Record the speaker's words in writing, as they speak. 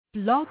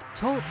Blog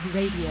Talk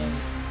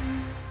Radio.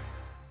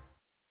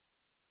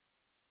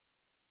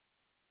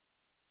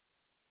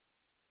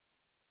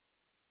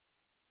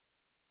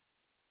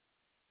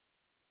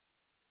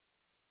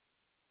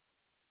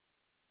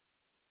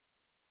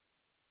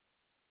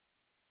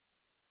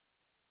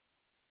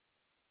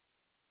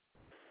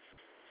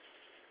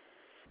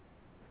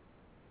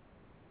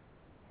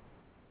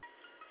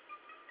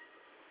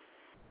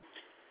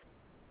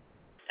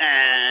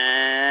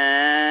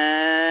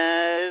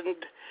 And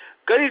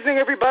good evening,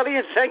 everybody,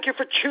 and thank you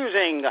for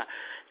choosing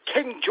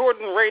King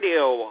Jordan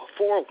Radio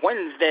for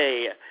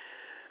Wednesday,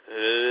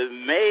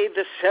 May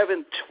the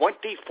 7th,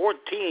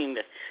 2014.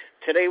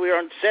 Today we are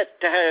on set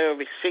to have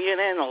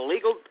CNN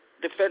legal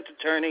defense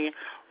attorney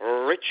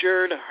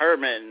Richard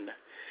Herman.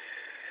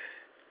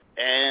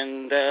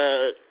 And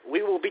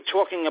we will be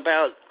talking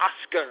about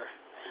Oscar,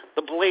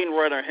 the Blade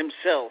Runner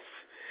himself.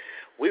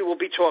 We will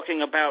be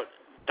talking about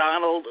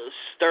Donald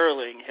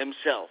Sterling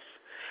himself.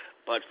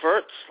 But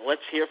first,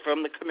 let's hear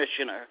from the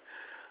commissioner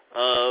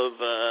of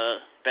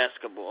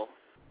basketball.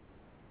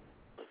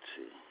 Let's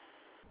see.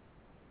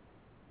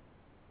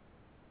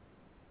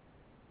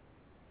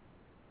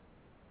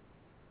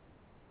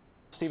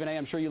 Stephen A.,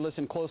 I'm sure you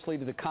listened closely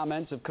to the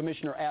comments of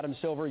Commissioner Adam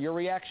Silver. Your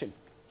reaction?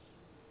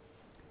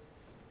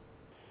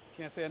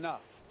 Can't say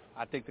enough.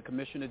 I think the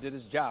commissioner did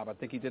his job. I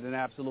think he did an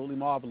absolutely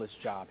marvelous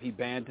job. He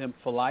banned him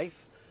for life,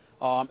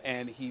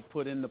 and he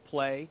put into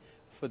play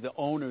for the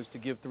owners to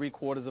give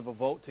 3/4 of a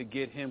vote to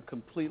get him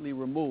completely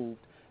removed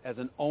as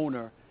an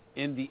owner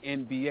in the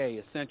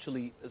NBA,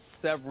 essentially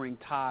severing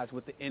ties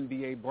with the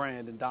NBA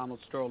brand and Donald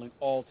Sterling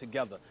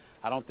altogether.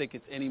 I don't think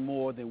it's any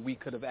more than we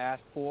could have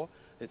asked for.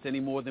 It's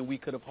any more than we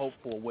could have hoped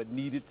for. What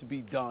needed to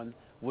be done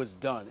was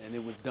done, and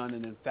it was done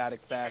in emphatic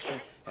fashion,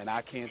 and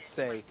I can't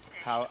say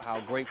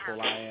how grateful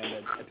I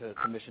am to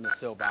Commissioner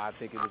Silver. I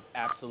think it was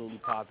absolutely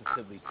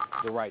positively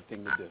the right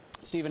thing to do.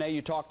 Stephen A.,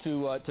 you talk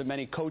to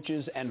many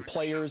coaches and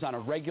players on a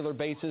regular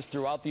basis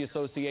throughout the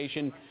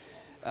association.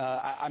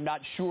 I'm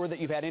not sure that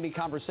you've had any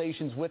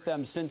conversations with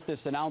them since this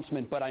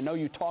announcement, but I know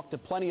you talked to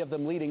plenty of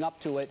them leading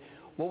up to it.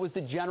 What was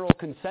the general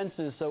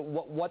consensus of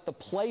what the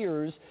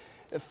players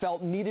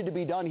felt needed to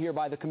be done here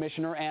by the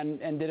commissioner,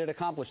 and did it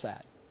accomplish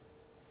that?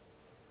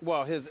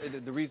 Well,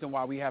 the reason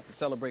why we have to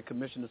celebrate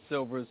Commissioner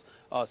Silver's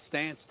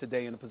stance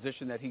today in the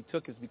position that he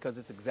took is because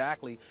it's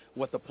exactly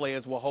what the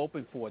players were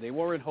hoping for. They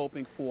weren't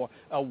hoping for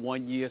a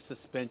 1-year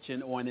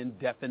suspension or an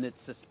indefinite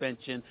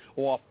suspension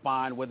or a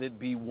fine, whether it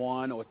be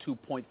 $1 or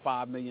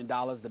 $2.5 million,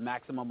 the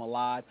maximum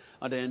allowed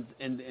under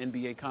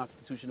NBA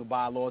constitutional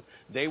bylaws.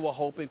 They were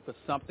hoping for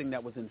something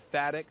that was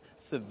emphatic,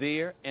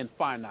 severe, and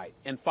finite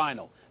and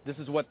final. This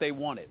is what they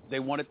wanted. They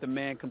wanted the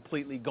man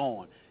completely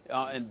gone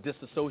and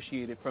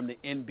disassociated from the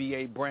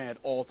NBA brand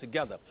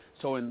altogether.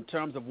 So in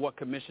terms of what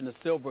Commissioner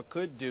Silver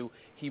could do,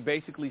 he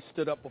basically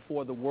stood up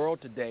before the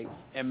world today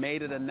and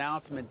made an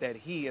announcement that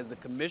he, as the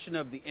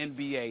commissioner of the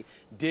NBA,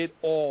 did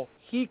all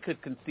he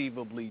could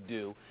conceivably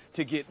do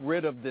to get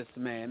rid of this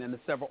man and to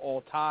sever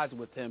all ties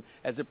with him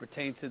as it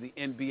pertains to the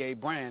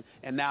NBA brand.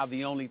 And now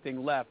the only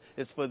thing left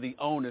is for the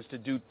owners to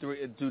do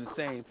the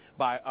same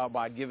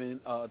by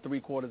giving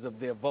 3/4 of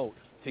their vote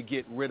to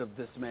get rid of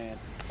this man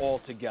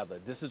altogether.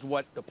 This is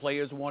what the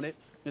players wanted.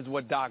 This is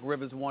what Doc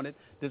Rivers wanted.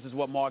 This is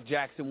what Mark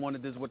Jackson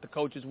wanted. This is what the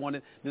coaches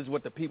wanted. This is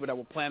what the people that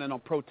were planning on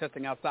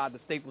protesting outside the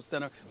Staples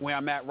Center where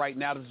I'm at right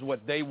now, this is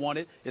what they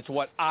wanted. It's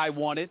what I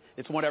wanted.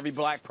 It's what every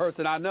black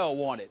person I know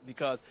wanted,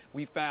 because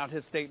we found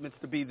his statements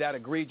to be that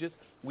egregious.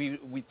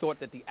 We thought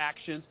that the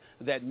actions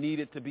that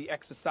needed to be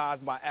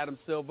exercised by Adam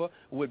Silver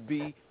would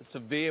be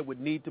severe, would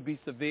need to be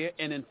severe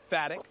and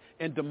emphatic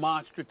and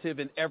demonstrative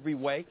in every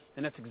way,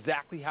 and that's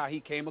exactly how he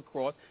came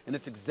across, and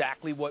it's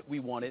exactly what we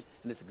wanted,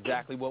 and it's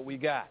exactly what we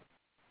got.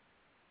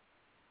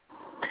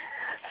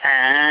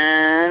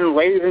 And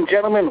ladies and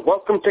gentlemen,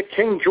 welcome to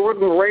King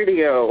Jordan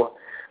Radio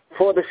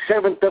for the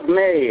 7th of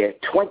May,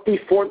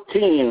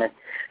 2014.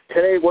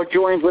 Today we're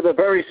joined with a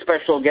very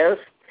special guest.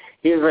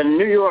 He is a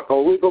New York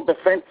legal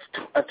defense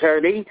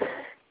attorney.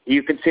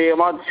 You can see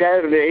him on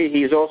Saturday.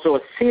 He's also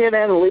a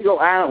CNN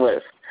legal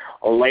analyst.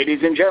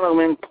 Ladies and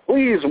gentlemen,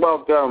 please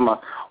welcome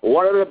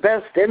one of the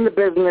best in the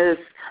business,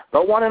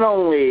 the one and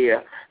only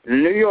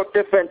New York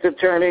defense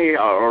attorney,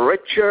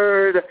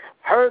 Richard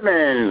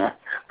Herman.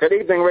 Good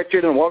evening,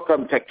 Richard, and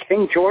welcome to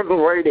King Jordan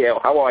Radio.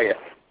 How are you?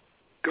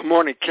 Good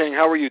morning, King.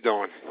 How are you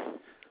doing?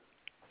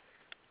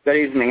 Good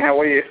evening. How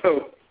are you?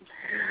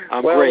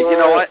 I'm great. You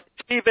know what?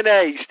 Stephen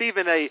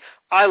A.,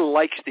 I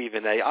like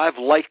Stephen A. I've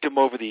liked him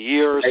over the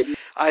years.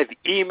 I've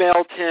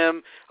emailed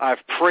him. I've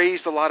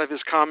praised a lot of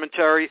his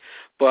commentary,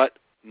 but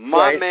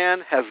my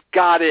man has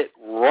got it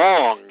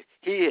wrong.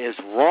 He is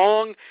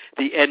wrong.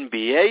 The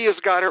NBA has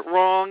got it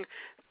wrong.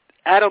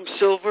 Adam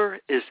Silver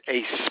is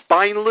a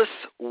spineless,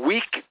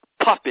 weak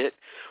puppet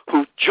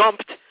who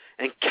jumped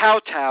and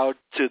kowtowed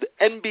to the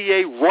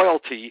NBA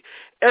royalty,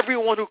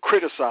 everyone who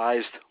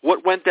criticized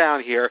what went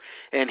down here,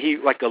 and he,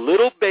 like a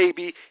little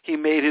baby, he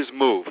made his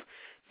move.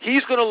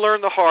 He's going to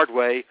learn the hard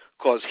way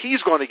because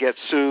he's going to get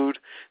sued.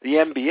 The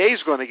NBA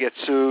is going to get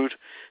sued.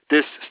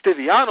 this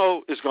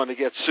Stiviano is going to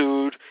get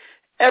sued.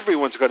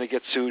 Everyone's going to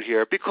get sued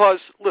here because,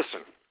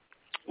 listen.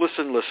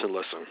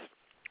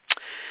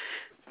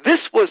 This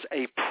was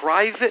a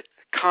private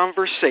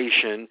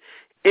conversation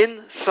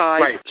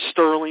inside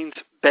Sterling's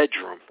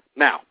bedroom.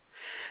 Now,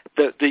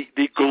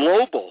 the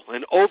global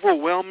and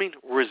overwhelming,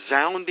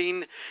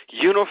 resounding,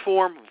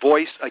 uniform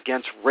voice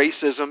against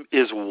racism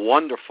is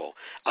wonderful.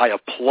 I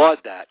applaud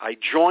that. I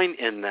join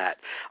in that.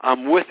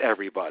 I'm with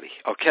everybody,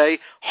 okay?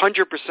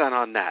 100%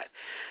 on that.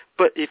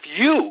 But if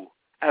you,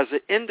 as an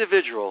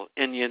individual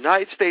in the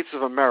United States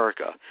of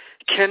America,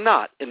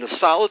 cannot, in the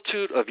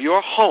solitude of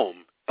your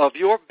home, of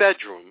your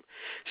bedroom,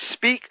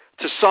 speak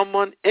to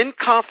someone in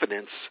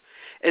confidence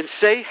and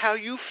say how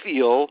you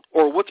feel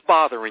or what's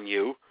bothering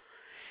you,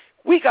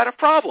 we got a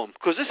problem,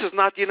 because this is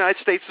not the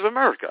United States of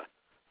America.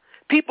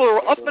 People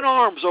are up in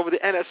arms over the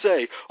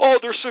NSA. Oh,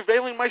 they're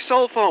surveilling my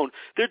cell phone.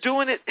 They're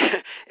doing it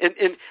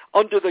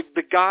under the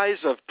guise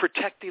of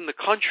protecting the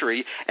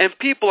country, and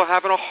people are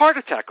having a heart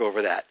attack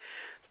over that.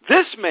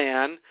 This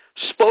man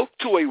spoke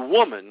to a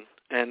woman,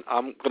 and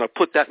I'm going to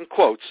put that in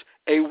quotes,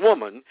 a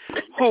woman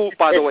who,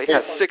 by the way,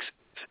 has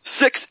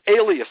six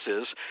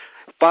aliases,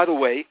 by the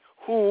way,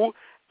 who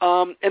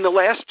in the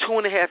last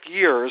 2.5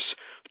 years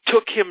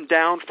took him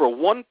down for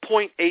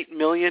 $1.8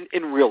 million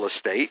in real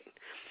estate,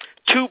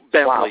 2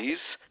 Bentleys,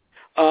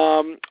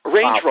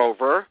 Range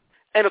Rover,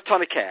 and a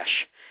ton of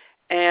cash.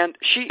 And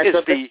she's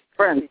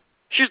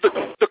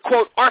the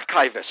quote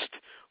archivist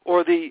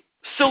or the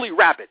silly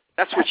rabbit.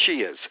 That's what she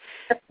is.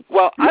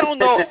 Well, I don't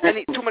know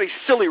too many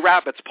silly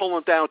rabbits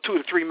pulling down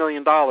 $2 to $3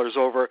 million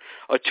over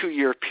a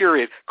 2-year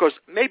period, because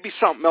maybe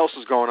something else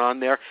is going on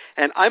there,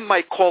 and I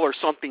might call her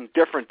something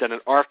different than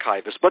an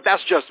archivist, but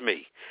that's just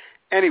me.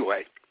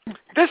 Anyway,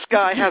 this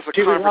guy has a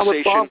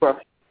conversation.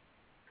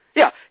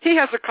 Yeah, he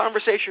has a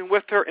conversation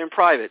with her in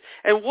private.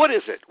 And what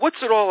is it? What's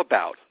it all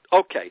about?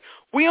 Okay,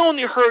 we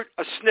only heard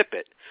a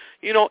snippet.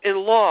 You know,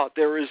 in law,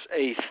 there is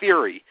a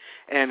theory,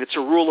 and it's a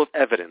rule of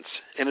evidence,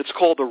 and it's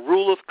called the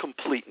rule of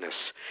completeness.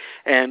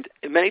 And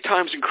many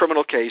times in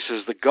criminal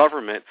cases, the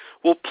government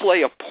will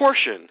play a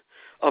portion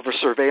of a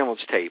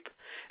surveillance tape,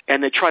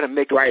 and they try to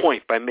make a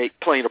point by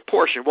playing a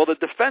portion. Well, the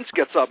defense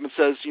gets up and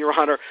says, Your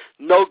Honor,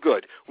 no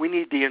good. We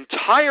need the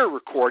entire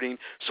recording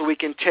so we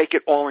can take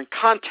it all in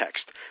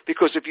context.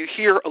 Because if you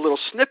hear a little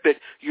snippet,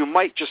 you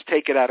might just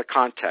take it out of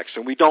context,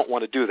 and we don't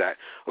want to do that.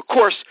 Of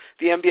course,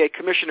 the NBA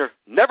commissioner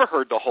never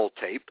heard the whole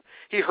tape.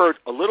 He heard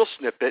a little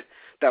snippet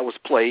that was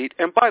played.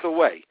 And by the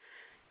way,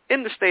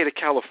 in the state of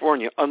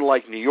California,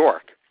 unlike New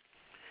York,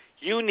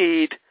 you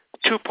need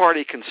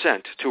 2-party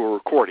consent to a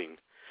recording.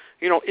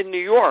 You know, in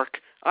New York,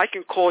 I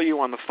can call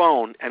you on the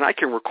phone and I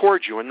can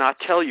record you and not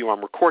tell you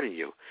I'm recording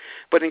you.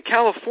 But in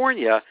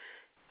California,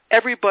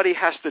 everybody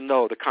has to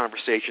know the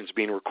conversation's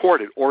being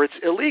recorded or it's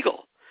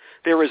illegal.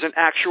 There is an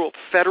actual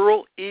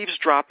federal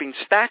eavesdropping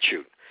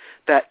statute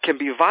that can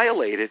be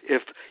violated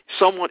if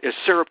someone is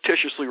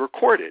surreptitiously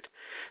recorded.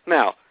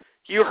 Now,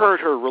 you heard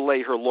her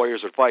relay her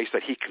lawyer's advice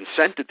that he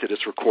consented to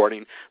this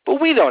recording,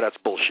 but we know that's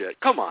bullshit.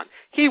 Come on.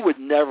 He would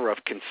never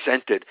have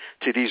consented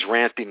to these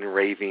ranting and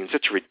ravings.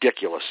 It's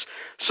ridiculous.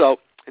 So,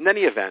 in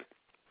any event,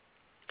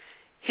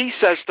 he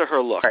says to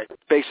her, look,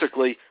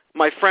 basically,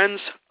 my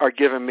friends are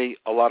giving me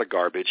a lot of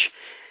garbage.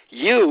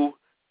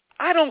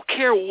 I don't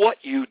care what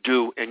you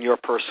do in your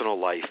personal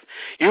life.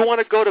 You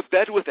want to go to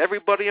bed with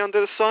everybody under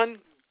the sun?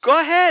 Go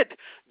ahead.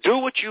 Do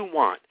what you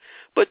want.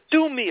 But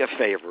do me a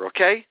favor,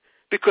 okay?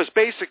 Because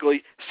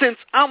basically, since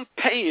I'm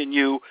paying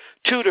you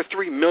 $2 to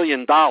 $3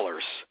 million,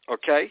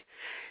 okay,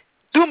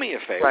 do me a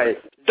favor.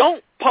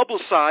 Don't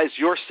publicize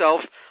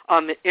yourself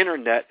on the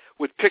Internet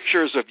with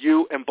pictures of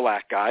you and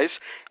black guys,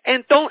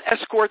 and don't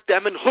escort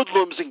them and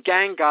hoodlums and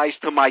gang guys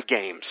to my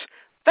games.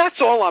 That's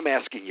all I'm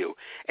asking you.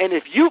 And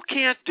if you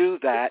can't do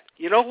that,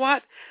 you know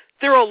what?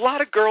 There are a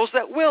lot of girls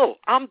that will.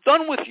 I'm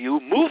done with you.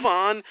 Move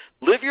on.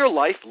 Live your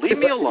life. Leave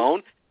me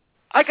alone.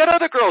 I got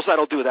other girls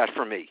that'll do that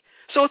for me.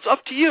 So it's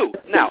up to you.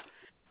 Now,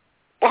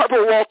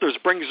 Barbara Walters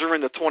brings her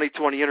in the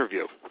 2020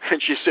 interview,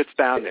 and she sits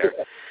down there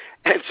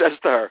and says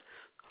to her,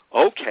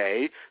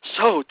 okay,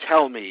 so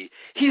tell me,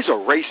 he's a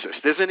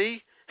racist, isn't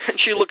he? And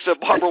she looks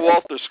at Barbara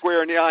Walters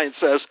square in the eye and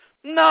says,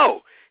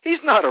 no, he's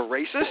not a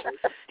racist.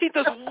 He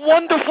does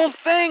wonderful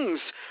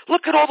things.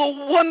 Look at all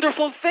the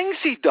wonderful things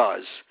he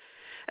does.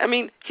 I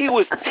mean, he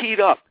was teed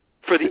up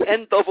for the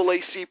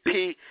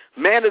NAACP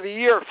Man of the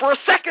Year for a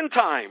second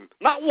time.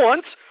 Not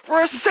once,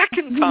 for a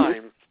second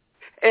time.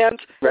 And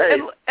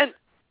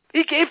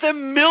he gave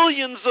them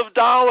millions of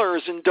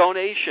dollars in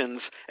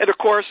donations. And, of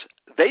course,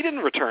 they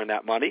didn't return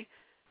that money.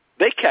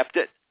 They kept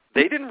it.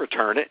 They didn't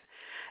return it.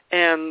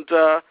 And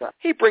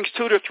he brings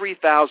 2,000 to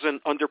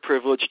 3,000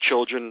 underprivileged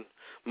children,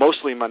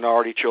 mostly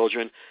minority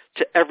children,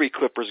 to every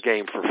Clippers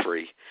game for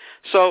free.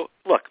 So,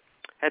 look,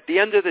 at the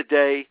end of the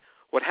day,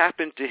 what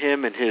happened to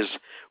him and his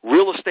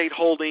real estate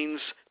holdings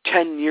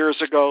 10 years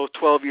ago,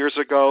 12 years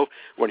ago,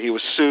 when he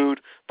was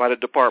sued by the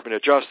Department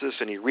of Justice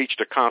and he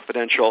reached a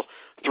confidential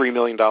 $3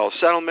 million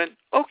settlement,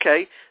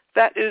 okay,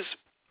 that is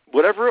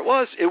whatever it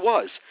was, it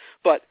was.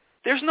 But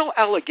there's no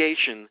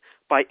allegation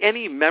by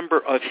any member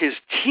of his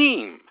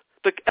team,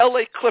 the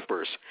L.A.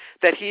 Clippers,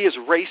 that he is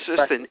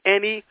racist in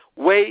any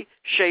way,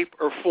 shape,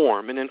 or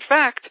form. And in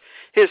fact,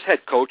 his head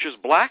coach is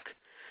black.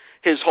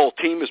 His whole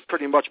team is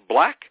pretty much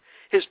black.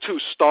 His 2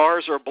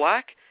 stars are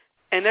black.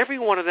 And every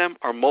one of them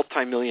are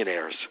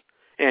multimillionaires.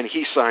 And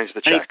he signs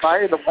the checks. And he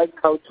fired the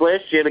white coach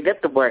last year to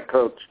get the black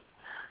coach.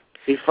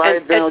 He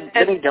fired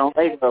Don't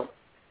Labor.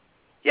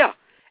 Yeah.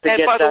 To and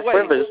get by the way,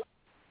 Rivers.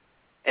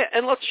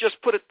 And let's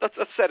just put it, let's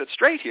set it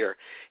straight here.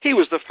 He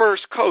was the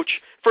first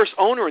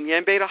owner in the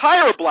NBA to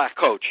hire a black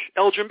coach,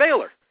 Elgin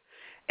Baylor.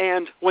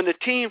 And when the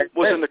team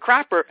was in the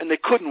crapper and they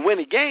couldn't win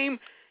a game,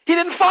 he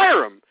didn't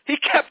fire him. He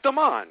kept them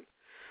on.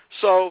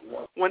 So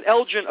when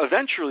Elgin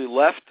eventually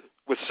left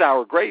with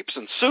sour grapes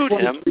and sued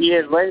him,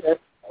 years later,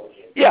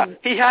 yeah,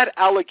 he had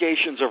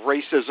allegations of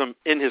racism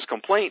in his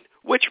complaint,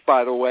 which,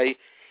 by the way,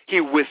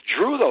 he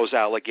withdrew those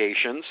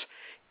allegations,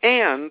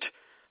 and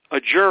a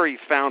jury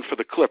found for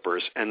the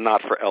Clippers and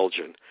not for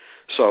Elgin.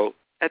 So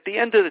at the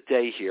end of the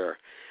day here,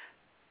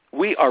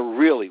 we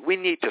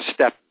need to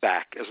step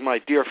back. As my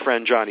dear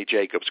friend Johnny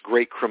Jacobs,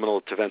 great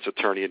criminal defense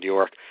attorney in New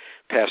York,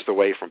 passed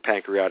away from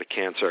pancreatic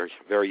cancer,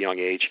 very young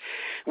age.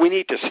 We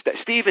need to,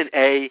 Stephen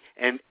A.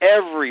 and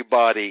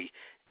everybody,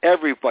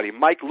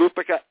 Mike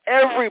Lupica,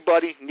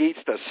 everybody needs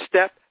to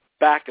step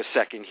back a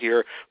second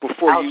here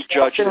before you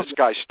judge this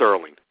guy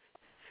Sterling.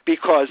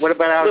 Because, what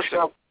about Al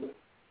Sharpton?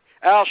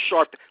 Al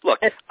Sharpton. Look,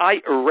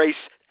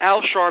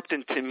 Al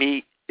Sharpton to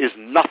me is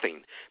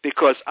nothing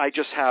because I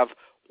just have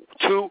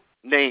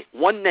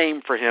one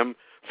name for him,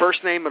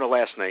 first name and a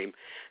last name,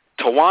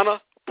 Tawana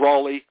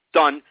Brawley,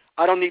 done.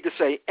 I don't need to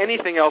say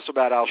anything else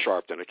about Al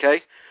Sharpton,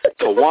 okay?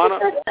 Tawana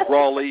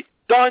Brawley,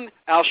 done.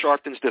 Al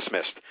Sharpton's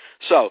dismissed.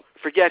 So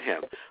forget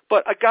him.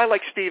 But a guy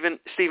like Stephen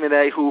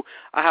A., who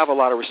I have a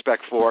lot of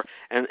respect for,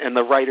 and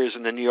the writers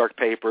in the New York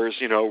papers,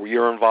 where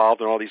you're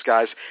involved and all these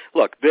guys,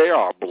 look, they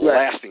are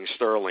blasting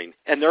Sterling,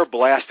 and they're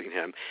blasting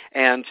him.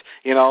 And,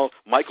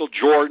 Michael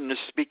Jordan is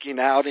speaking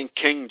out, and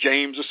King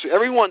James is,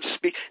 everyone's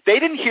speaking. They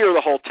didn't hear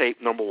the whole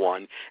tape, number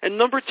one. And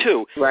number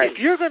two, if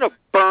you're going to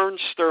burn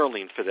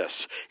Sterling for this,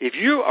 if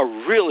you are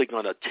really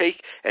going to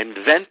take and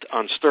vent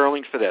on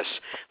Sterling for this,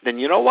 then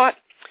you know what?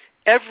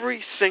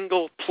 Every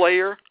single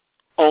player,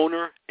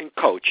 owner, and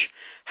coach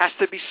has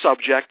to be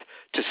subject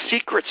to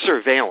secret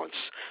surveillance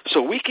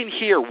so we can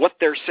hear what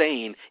they're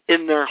saying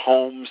in their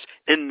homes,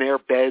 in their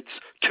beds,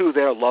 to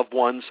their loved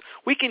ones.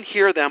 We can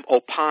hear them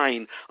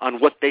opine on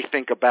what they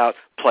think about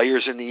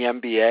players in the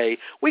NBA.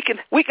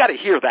 We got to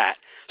hear that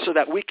so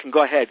that we can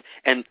go ahead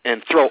and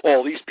throw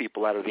all these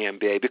people out of the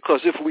NBA,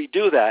 because if we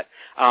do that,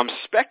 I'm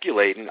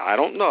speculating, I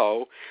don't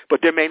know, but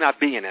there may not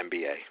be an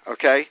NBA,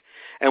 okay?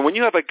 And when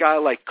you have a guy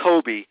like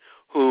Kobe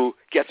who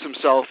gets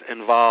himself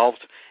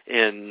involved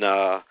in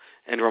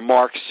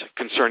remarks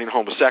concerning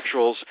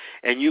homosexuals,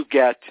 and you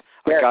get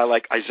a guy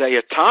like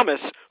Isaiah Thomas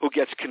who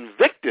gets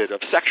convicted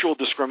of sexual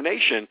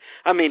discrimination,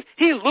 I mean,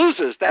 he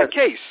loses that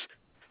case.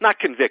 Not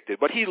convicted,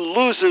 but he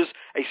loses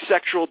a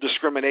sexual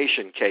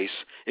discrimination case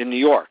in New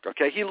York,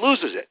 okay? He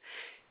loses it.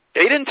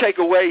 They didn't take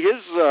away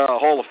his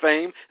Hall of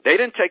Fame. They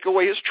didn't take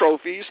away his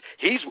trophies.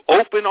 He's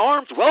open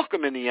arms,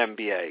 welcome in the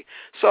NBA.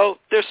 So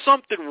there's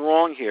something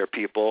wrong here,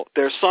 people.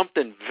 There's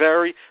something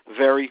very,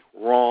 very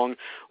wrong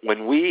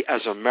when we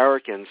as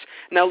Americans.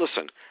 Now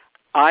listen,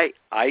 I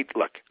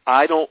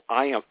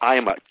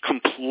am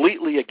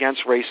completely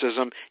against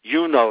racism.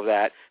 You know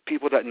that.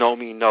 People that know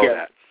me know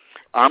that.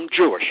 I'm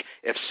Jewish.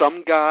 If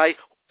some guy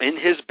in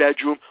his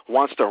bedroom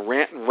wants to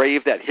rant and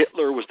rave that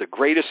Hitler was the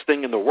greatest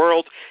thing in the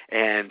world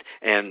and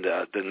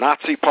the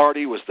Nazi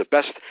party was the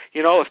best,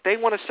 if they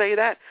want to say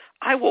that,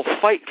 I will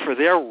fight for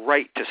their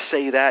right to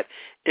say that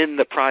in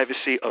the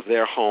privacy of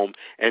their home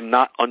and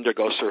not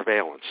undergo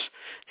surveillance.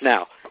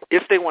 Now,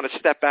 if they want to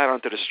step out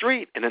onto the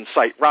street and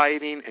incite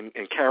rioting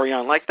and carry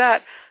on like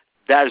that,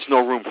 that is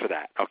no room for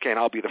that, okay? And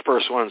I'll be the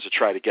first ones to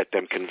try to get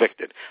them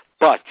convicted.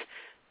 But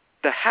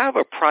to have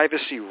a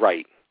privacy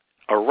right,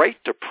 a right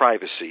to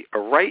privacy, a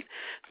right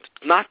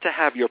not to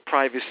have your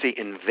privacy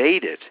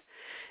invaded,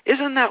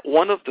 isn't that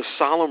one of the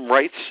solemn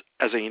rights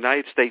as a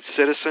United States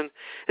citizen?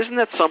 Isn't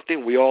that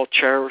something we all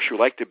cherish? We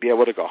like to be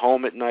able to go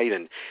home at night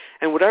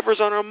and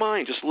whatever's on our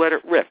mind, just let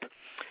it rip.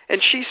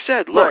 And she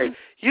said, look,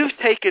 you've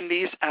taken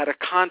these out of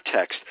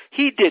context.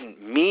 He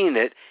didn't mean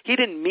it. He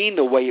didn't mean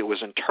the way it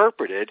was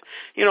interpreted.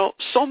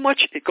 So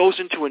much it goes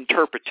into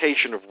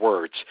interpretation of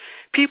words.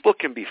 People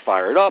can be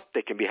fired up.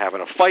 They can be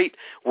having a fight.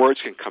 Words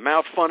can come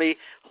out funny.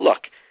 Look,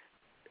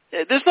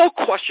 there's no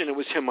question it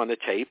was him on the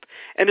tape,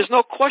 and there's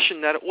no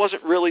question that it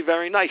wasn't really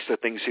very nice, the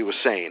things he was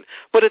saying.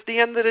 But at the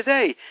end of the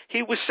day,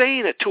 he was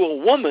saying it to a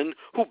woman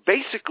who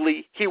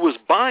basically he was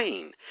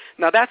buying.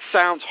 Now, that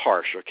sounds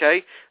harsh,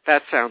 okay?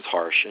 That sounds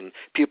harsh, and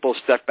people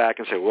step back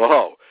and say,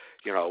 whoa,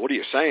 what are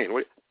you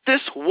saying?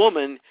 This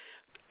woman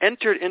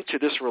entered into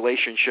this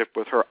relationship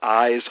with her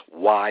eyes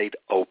wide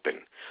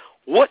open.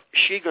 What's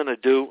she going to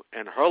do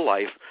in her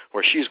life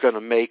where she's going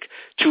to make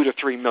 $2 to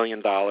 $3 million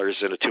in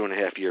a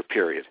 2.5-year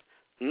period?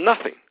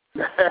 Nothing.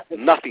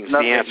 Nothing's the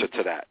answer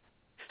to that.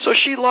 So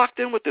she locked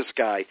in with this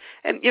guy.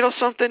 And you know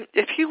something?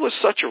 If he was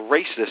such a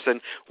racist,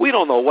 and we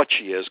don't know what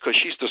she is because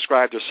she's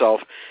described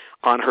herself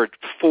on her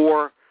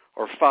 4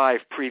 or 5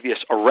 previous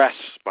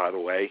arrests, by the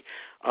way,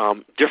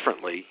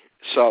 differently.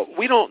 So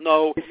we don't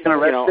know.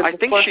 I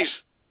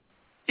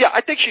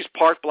think she's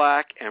part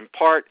black and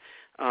part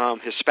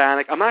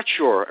Hispanic. I'm not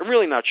sure. I'm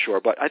really not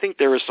sure, but I think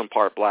there is some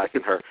part black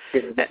in her.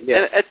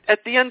 Yeah. And at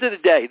the end of the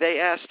day, they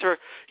asked her,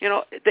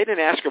 they didn't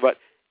ask her, but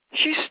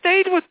she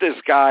stayed with this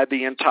guy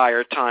the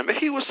entire time. If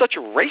he was such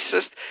a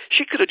racist,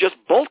 she could have just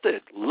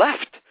bolted,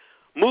 left,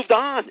 moved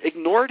on,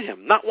 ignored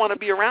him, not want to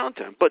be around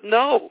him. But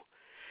no,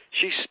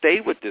 she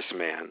stayed with this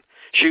man.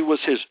 She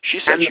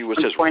said she was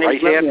his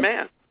right-hand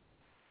man.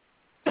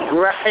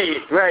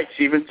 Right.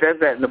 She even said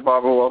that in the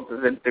Barbara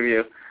Walters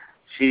interview.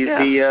 She's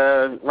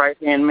the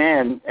right-hand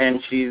man,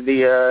 and she's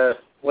the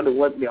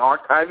the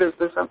archivist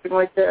or something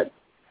like that.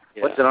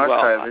 Yeah. What's an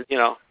archivist?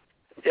 Well,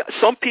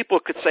 some people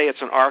could say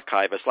it's an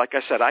archivist. Like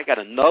I said, I got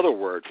another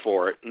word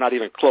for it, not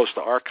even close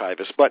to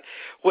archivist. But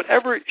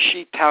whatever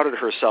she touted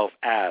herself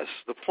as,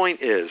 the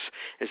point is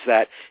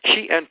that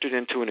she entered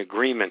into an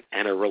agreement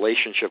and a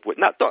relationship with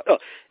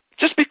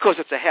just because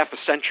it's a half a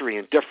century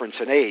in difference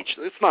in age.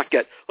 Let's not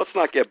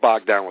get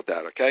bogged down with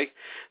that. Okay,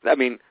 I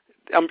mean.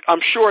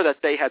 I'm sure that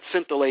they had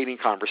scintillating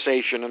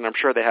conversation, and I'm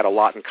sure they had a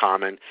lot in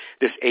common.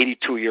 This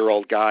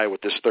 82-year-old guy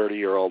with this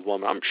 30-year-old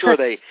woman. I'm sure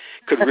they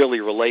could really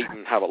relate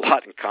and have a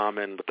lot in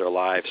common with their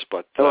lives.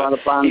 But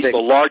he's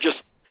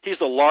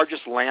the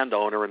largest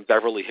landowner in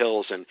Beverly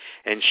Hills, and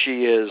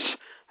she is.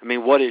 I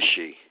mean, what is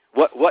she?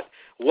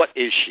 What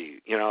is she?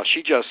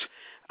 She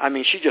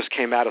just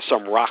came out of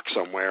some rock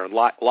somewhere and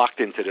locked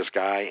into this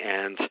guy.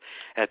 And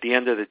at the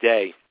end of the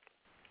day,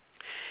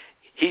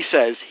 he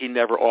says he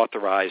never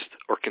authorized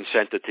or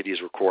consented to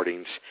these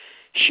recordings.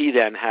 She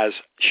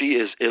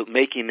is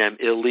making them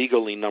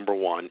illegally, number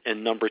one.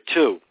 And number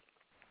two,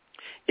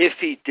 if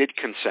he did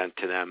consent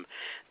to them,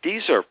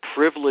 these are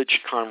privileged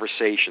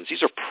conversations.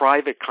 These are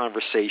private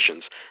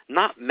conversations,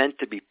 not meant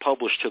to be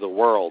published to the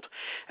world.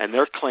 And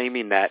they're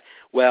claiming that,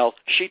 well,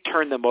 she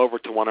turned them over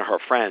to one of her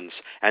friends,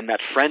 and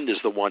that friend is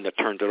the one that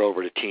turned it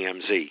over to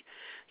TMZ.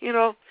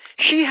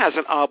 She has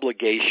an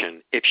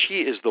obligation if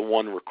she is the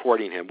one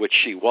recording him, which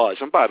she was.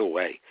 And by the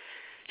way,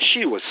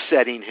 she was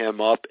setting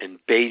him up and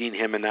baiting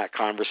him in that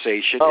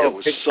conversation. It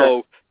was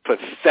so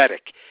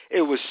pathetic.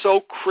 It was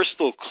so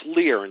crystal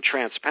clear and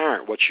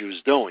transparent what she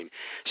was doing.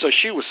 So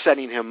she was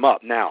setting him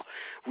up. Now,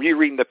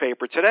 rereading the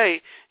paper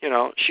today,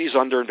 she's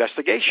under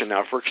investigation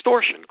now for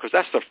extortion, because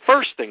that's the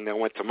first thing that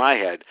went to my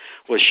head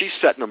was she's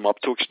setting him up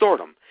to extort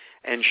him.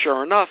 And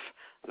sure enough,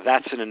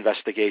 that's an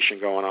investigation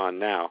going on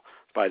now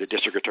by the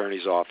district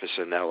attorney's office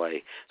in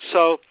L.A.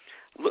 So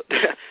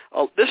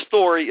this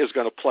story is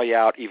going to play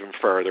out even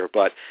further.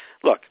 But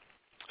look,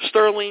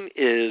 Sterling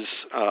is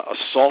a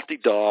salty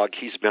dog.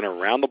 He's been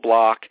around the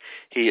block.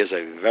 He is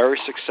a very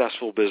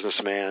successful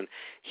businessman.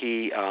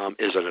 He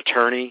is an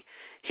attorney.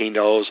 He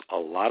knows a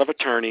lot of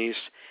attorneys.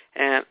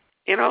 And,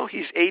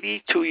 he's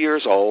 82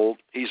 years old.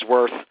 He's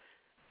worth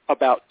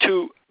about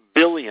 $2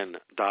 billion,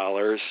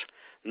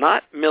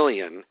 not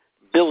million,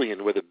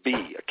 billion with a B,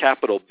 a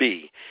capital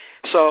B.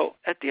 So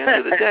at the end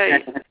of the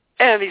day,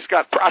 and he's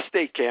got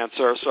prostate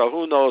cancer, so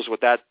who knows what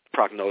that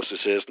prognosis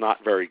is,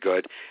 not very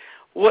good.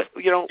 Where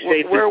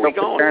are we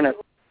going?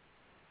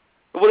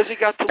 What has he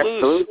got to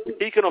lose?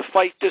 He's going to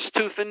fight this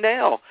tooth and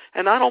nail,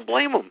 and I don't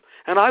blame him,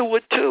 and I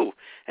would too.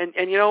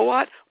 And you know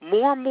what?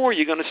 More and more,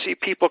 you're going to see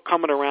people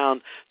coming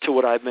around to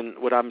what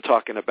I'm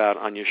talking about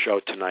on your show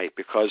tonight,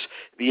 because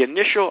the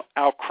initial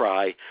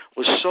outcry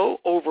was so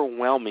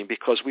overwhelming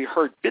because we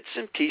heard bits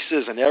and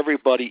pieces, and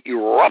everybody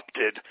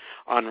erupted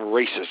on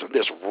racism.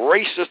 This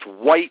racist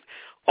white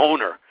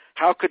owner,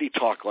 how could he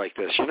talk like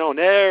this? And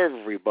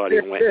everybody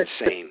went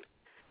insane.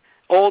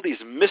 All these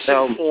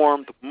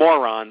misinformed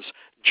morons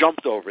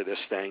jumped over this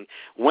thing,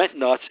 went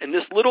nuts, and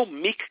this little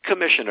meek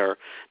commissioner,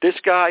 this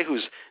guy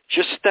who's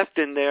just stepped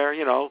in there,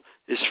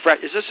 is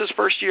this his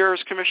first year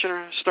as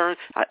Commissioner Stern?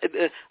 I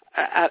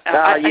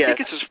think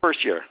it's his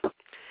first year.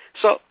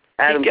 So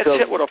he gets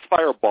hit with a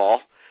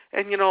fireball,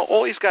 and,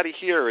 all he's got to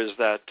hear is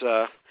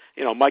that,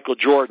 Michael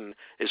Jordan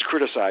is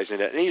criticizing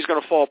it, and he's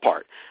going to fall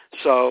apart.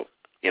 So,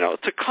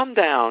 to come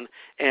down,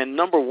 and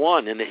number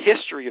one, in the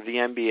history of the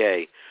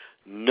NBA,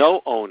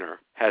 no owner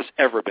has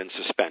ever been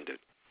suspended.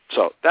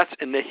 So that's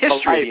in the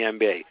history of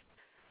the NBA.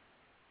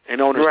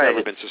 An owner's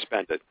never been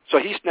suspended. So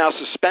he's now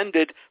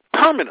suspended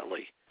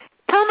permanently,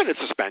 permanent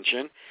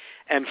suspension,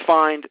 and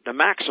fined the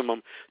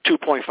maximum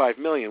 $2.5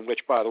 million, which,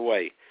 by the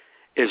way,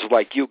 is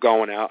like you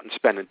going out and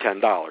spending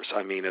 $10.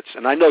 I mean,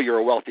 and I know you're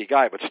a wealthy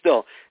guy, but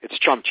still, it's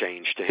chump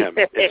change to him.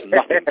 It's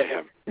nothing to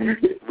him,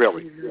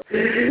 really.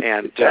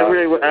 And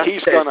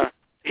he's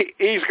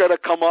gonna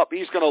come up.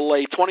 He's gonna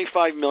lay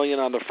 $25 million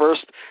on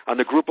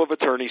the group of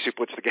attorneys he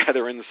puts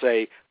together and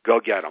say, "Go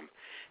get him."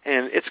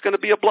 And it's going to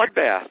be a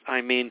bloodbath. I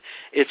mean,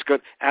 it's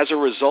good. As a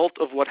result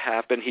of what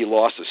happened, he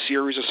lost a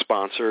series of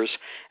sponsors,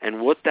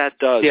 and what that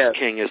does,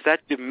 King, is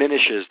that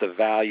diminishes the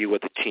value of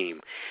the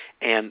team.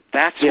 And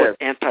that's what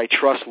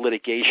antitrust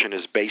litigation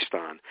is based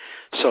on.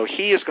 So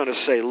he is going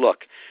to say,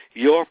 look,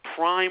 your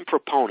prime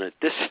proponent,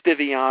 this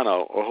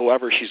Stiviano or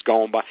whoever she's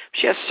going by,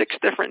 she has 6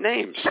 different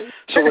names.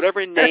 So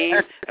whatever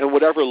name and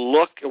whatever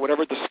look and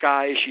whatever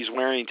disguise she's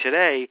wearing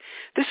today,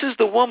 this is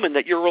the woman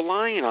that you're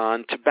relying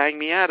on to bang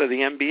me out of the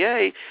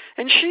NBA,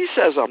 and she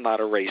says I'm not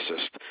a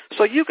racist.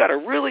 So you got a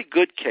really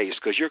good case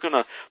because you're going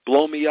to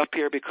blow me up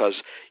here because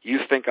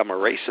you think I'm a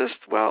racist?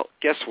 Well,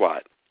 guess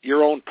what?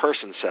 Your own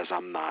person says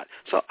I'm not.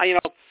 So,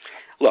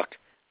 look,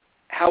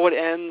 how it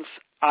ends,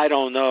 I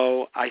don't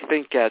know. I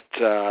think at,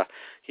 the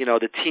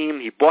team,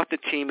 he bought the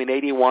team in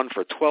 81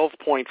 for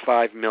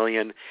 $12.5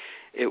 million.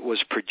 It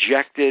was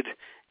projected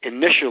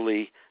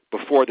initially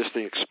before this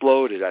thing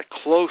exploded at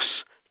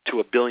close to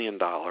 $1 billion.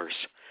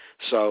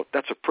 So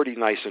that's a pretty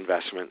nice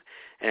investment.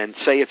 And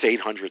say it's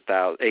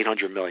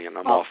 $800 million.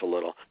 I'm off a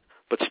little.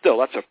 But still,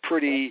 that's a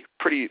pretty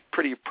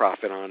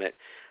profit on it.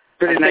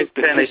 Pretty nice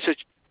finish.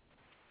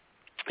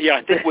 Yeah,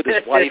 I think with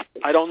his wife,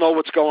 I don't know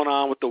what's going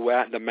on with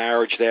the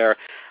marriage there.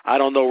 I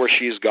don't know where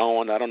she's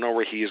going. I don't know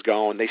where he's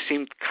going. They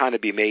seem to kind of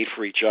be made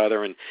for each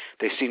other, and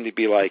they seem to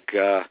be like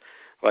a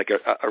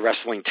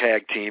wrestling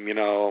tag team.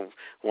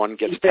 One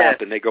gets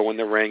tapped, and they go in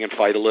the ring and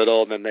fight a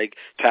little, and then they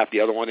tap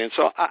the other one in.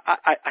 So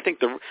I think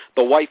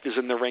the wife is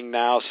in the ring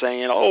now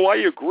saying, "Oh, I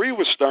agree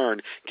with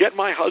Stern. Get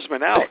my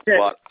husband out,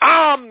 but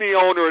I'm the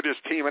owner of this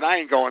team, and I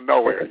ain't going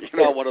nowhere."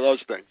 One of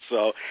those things.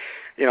 So,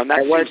 that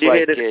seems like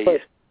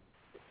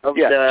she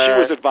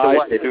was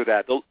advised to do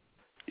that. The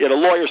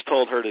lawyers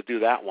told her to do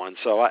that one,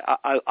 so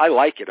I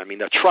like it. I mean,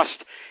 the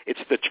trust,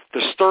 it's the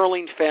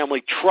Sterling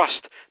family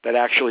trust that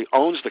actually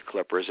owns the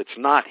Clippers. It's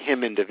not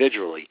him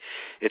individually.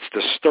 It's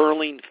the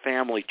Sterling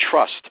family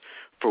trust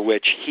for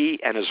which he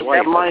and his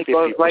wife are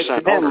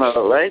 50% owners.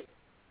 Right?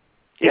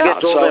 He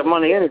gets all that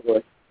money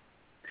anyway.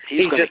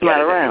 He's just not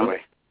around.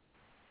 Anyway.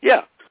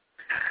 Yeah.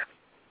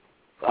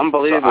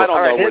 Unbelievable. So I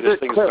don't know where this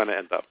thing's going to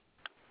end up.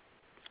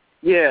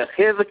 Yeah,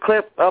 here's a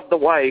clip of the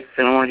wife,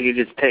 and I want you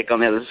to just take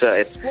on the other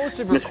side.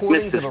 Explosive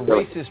recordings of a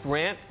racist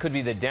rant could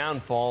be the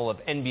downfall of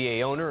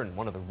NBA owner and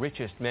one of the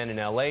richest men in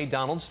L.A.,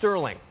 Donald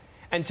Sterling.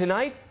 And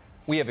tonight,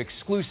 we have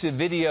exclusive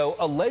video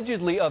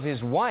allegedly of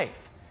his wife,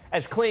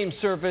 as claims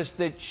surfaced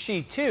that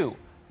she, too,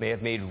 may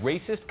have made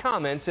racist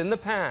comments in the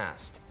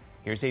past.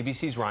 Here's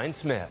ABC's Ryan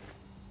Smith.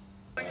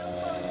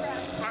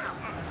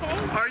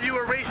 Are you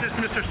a racist,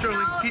 Mr.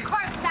 Sterling? No, of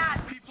course not.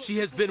 She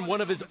has been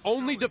one of his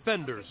only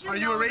defenders. Are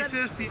you a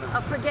racist?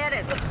 Forget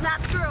it. It's not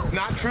true.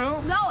 Not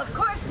true? No, of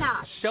course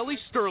not. Shelley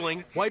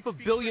Sterling, wife of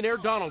billionaire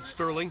Donald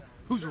Sterling,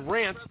 whose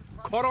rants,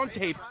 caught on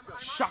tape,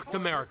 shocked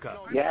America.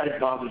 Yeah, it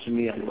bothers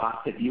me a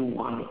lot that you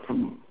want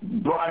to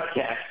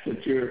broadcast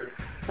that you're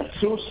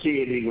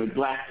associating with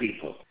black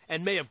people.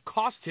 And may have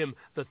cost him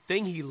the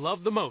thing he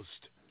loved the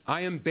most.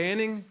 I am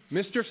banning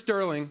Mr.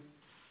 Sterling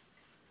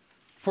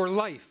for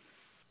life.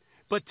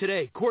 But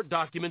today, court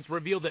documents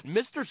reveal that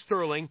Mr.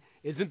 Sterling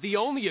isn't the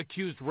only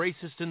accused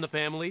racist in the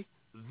family.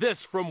 This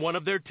from one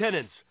of their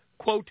tenants.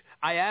 Quote,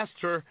 I asked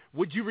her,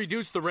 would you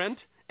reduce the rent?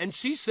 And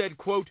she said,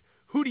 quote,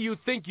 who do you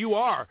think you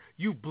are,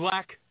 you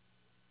black?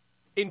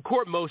 In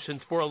court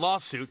motions for a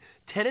lawsuit,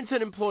 tenants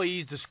and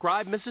employees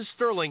describe Mrs.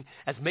 Sterling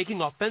as making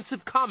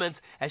offensive comments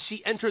as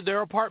she entered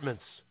their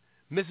apartments.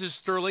 Mrs.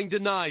 Sterling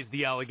denies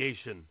the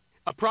allegation.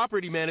 A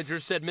property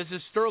manager said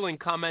Mrs. Sterling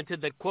commented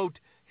that, quote,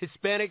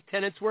 Hispanic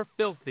tenants were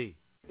filthy.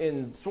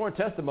 In sworn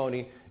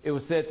testimony, it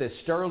was said that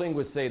Sterling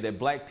would say that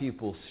black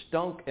people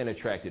stunk and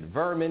attracted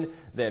vermin,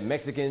 that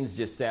Mexicans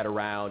just sat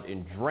around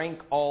and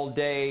drank all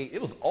day.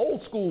 It was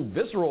old school,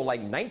 visceral,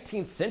 like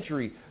 19th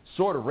century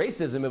sort of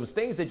racism. It was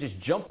things that just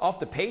jumped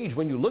off the page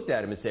when you looked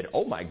at him and said,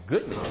 oh my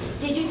goodness.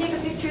 Did you take a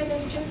picture of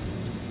this,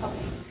 Jim?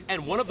 Okay.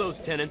 And one of those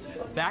tenants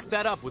backed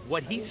that up with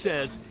what he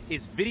says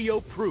is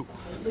video proof.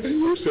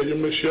 You say you're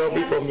Miss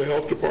Shelby from the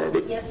health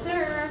department? Yes,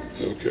 sir.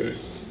 Okay.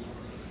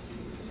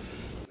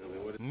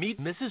 Meet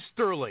Mrs.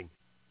 Sterling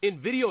in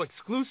video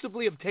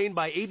exclusively obtained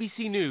by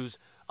ABC News,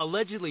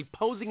 allegedly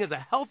posing as a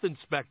health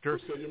inspector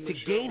to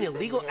gain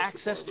illegal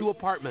access to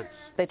apartments.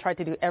 They tried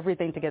to do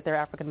everything to get their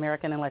African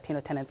American and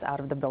Latino tenants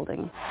out of the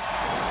building.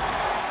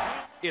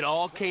 It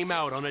all came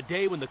out on a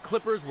day when the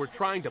Clippers were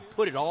trying to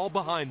put it all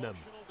behind them.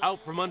 Out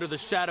from under the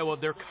shadow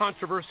of their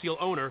controversial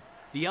owner,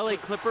 the LA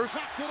Clippers,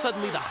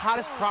 suddenly the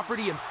hottest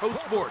property in pro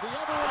sports.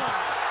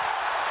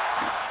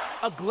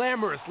 A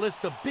glamorous list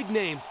of big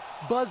names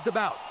buzzed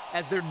about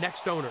as their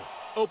next owner.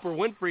 Oprah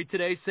Winfrey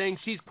today saying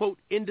she's, quote,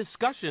 in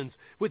discussions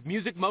with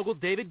music mogul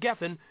David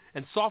Geffen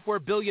and software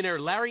billionaire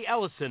Larry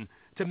Ellison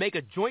to make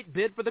a joint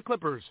bid for the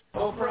Clippers.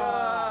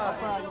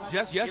 Oprah!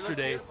 Just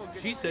yesterday,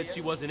 she said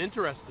she wasn't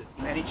interested.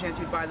 Any chance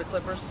you'd buy the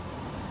Clippers?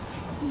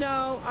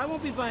 No, I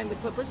won't be buying the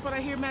Clippers, but I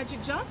hear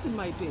Magic Johnson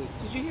might be.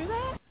 Did you hear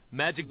that?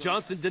 Magic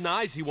Johnson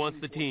denies he wants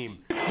the team.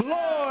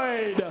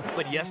 Floyd!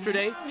 But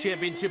yesterday,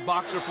 championship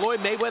boxer Floyd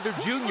Mayweather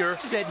Jr.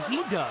 said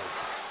he does.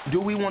 Do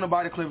we want to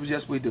buy the Clippers?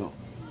 Yes, we do.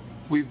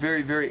 We're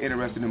very, very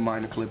interested in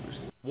buying the Clippers.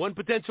 One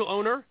potential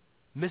owner,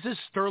 Mrs.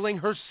 Sterling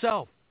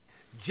herself.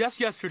 Just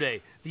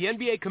yesterday, the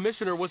NBA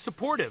commissioner was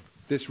supportive.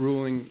 this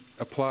ruling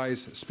applies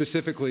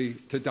specifically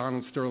to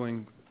Donald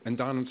Sterling and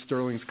Donald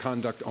Sterling's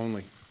conduct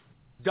only.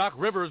 Doc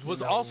Rivers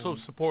was also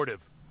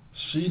supportive.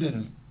 She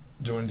didn't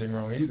do anything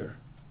wrong either,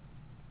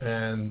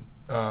 and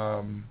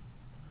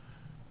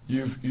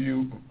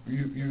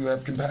you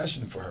have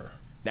compassion for her.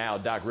 Now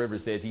Doc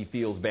Rivers says he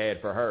feels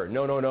bad for her.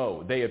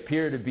 No. They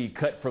appear to be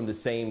cut from the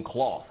same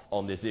cloth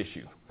on this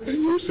issue. And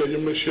you say you're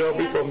Miss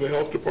Shelby from the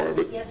health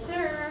department? Yes,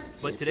 sir.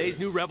 But today's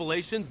new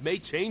revelations may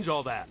change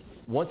all that.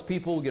 Once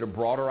people get a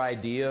broader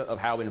idea of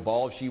how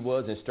involved she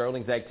was in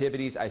Sterling's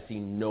activities, I see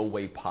no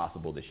way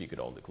possible that she could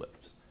own the Clippers.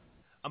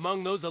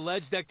 Among those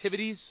alleged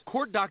activities,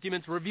 court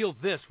documents reveal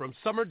this from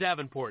Summer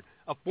Davenport,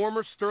 a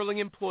former Sterling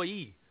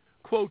employee.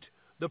 Quote,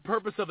 the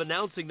purpose of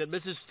announcing that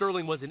Mrs.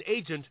 Sterling was an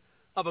agent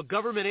of a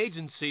government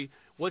agency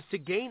was to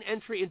gain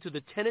entry into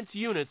the tenants'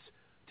 units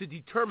to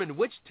determine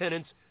which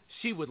tenants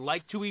she would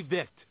like to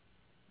evict.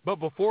 But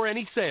before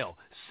any sale,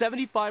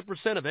 75%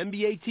 of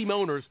NBA team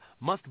owners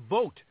must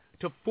vote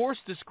to force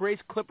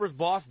disgraced Clippers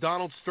boss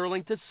Donald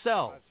Sterling to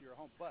sell.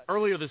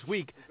 Earlier this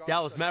week,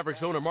 Dallas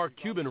Mavericks owner Mark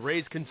Cuban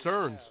raised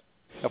concerns.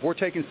 If we're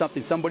taking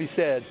something somebody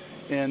said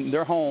in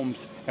their homes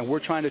and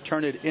we're trying to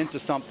turn it into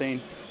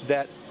something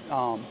that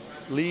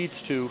leads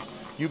to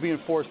you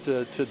being forced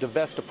to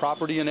divest the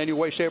property in any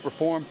way, shape, or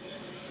form,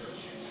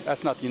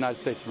 that's not the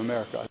United States of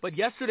America. But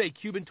yesterday,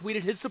 Cuban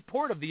tweeted his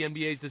support of the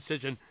NBA's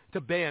decision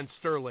to ban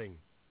Sterling.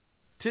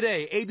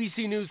 Today,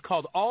 ABC News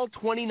called all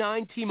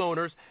 29 team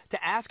owners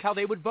to ask how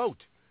they would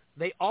vote.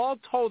 They all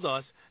told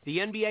us the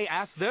NBA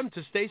asked them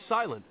to stay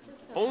silent.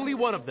 Only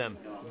one of them,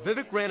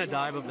 Vivek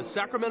Ranadive of the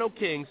Sacramento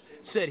Kings,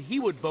 said he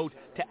would vote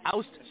to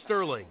oust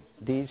Sterling.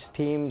 These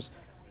teams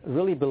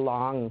really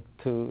belong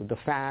to the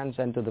fans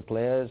and to the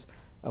players.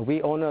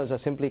 We owners are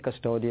simply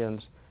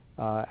custodians.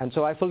 And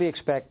so I fully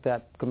expect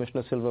that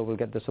Commissioner Silver will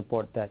get the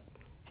support that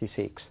he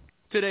seeks.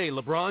 Today,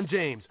 LeBron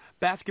James,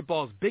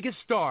 basketball's biggest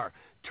star,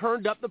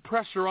 turned up the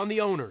pressure on the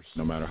owners.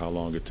 No matter how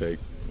long it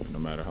takes, no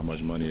matter how much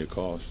money it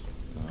costs,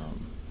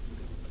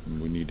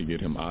 we need to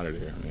get him out of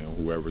there.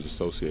 Whoever's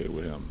associated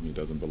with him, he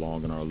doesn't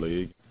belong in our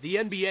league. The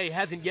NBA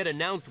hasn't yet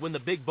announced when the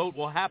big vote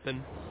will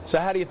happen. So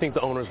how do you think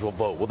the owners will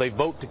vote? Will they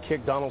vote to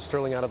kick Donald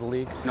Sterling out of the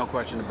league? No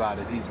question about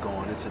it. He's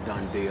gone. It's a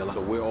done deal.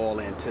 So we're all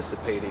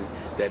anticipating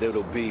that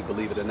it'll be,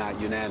 believe it or not,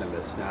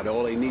 unanimous. Now,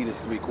 all they need is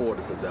 3/4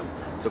 of them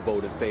to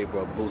vote in favor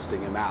of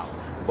boosting him out.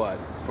 But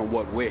from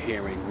what we're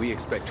hearing, we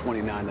expect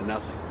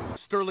 29-0.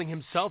 Sterling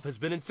himself has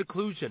been in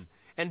seclusion.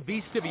 And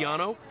V.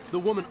 Stiviano, the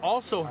woman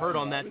also heard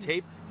on that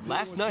tape,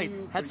 last night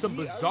had some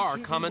bizarre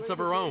comments of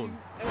her own.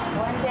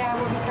 One day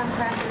I will become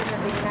president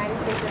of the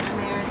United States of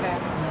America,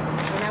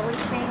 and I will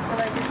change the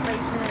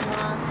legislation and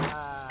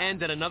law.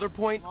 And at another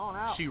point,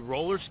 she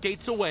roller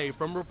skates away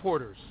from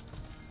reporters.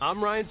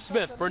 I'm Ryan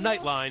Smith for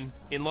Nightline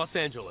in Los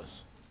Angeles.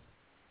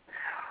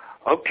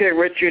 Okay,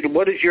 Richard,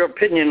 what is your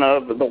opinion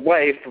of the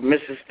wife of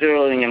Mrs.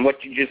 Sterling and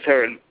what you just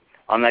heard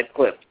on that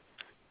clip?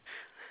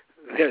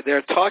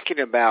 They're talking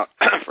about,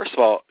 first of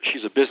all,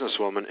 she's a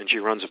businesswoman and she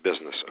runs a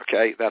business,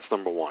 okay? That's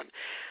number one.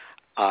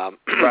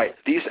 Right.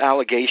 These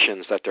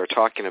allegations that they're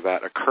talking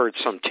about occurred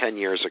some 10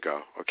 years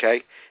ago,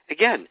 okay?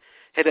 Again,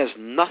 it has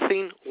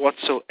nothing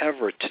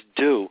whatsoever to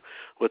do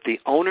with the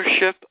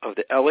ownership of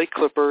the LA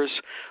Clippers,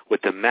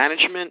 with the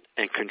management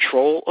and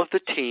control of the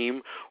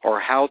team, or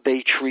how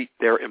they treat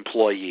their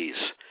employees.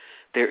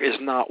 There is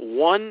not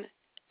one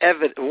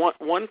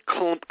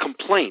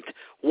complaint,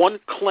 one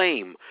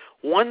claim,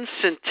 one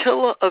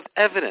scintilla of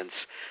evidence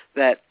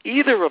that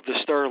either of the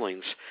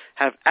Sterlings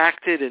have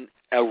acted in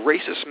a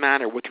racist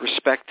manner with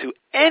respect to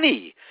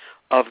any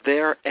of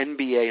their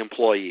NBA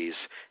employees.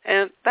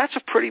 And that's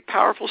a pretty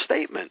powerful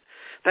statement.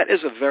 That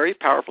is a very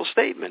powerful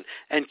statement.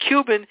 And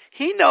Cuban,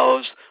 he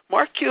knows,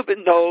 Mark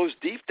Cuban knows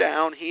deep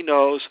down, he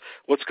knows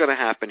what's going to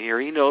happen here.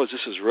 He knows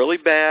this is really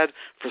bad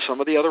for some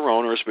of the other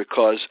owners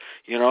because,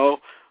 you know,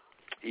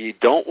 you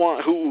don't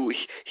want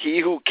he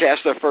who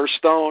cast the first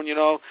stone,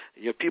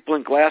 people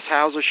in glass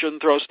houses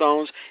shouldn't throw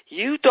stones.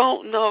 You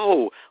don't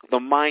know the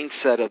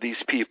mindset of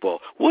these people.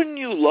 Wouldn't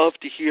you love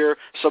to hear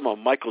some of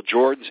Michael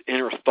Jordan's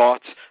inner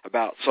thoughts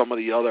about some of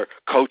the other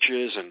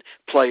coaches and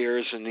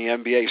players in the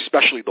NBA,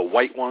 especially the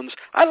white ones?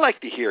 I'd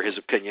like to hear his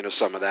opinion of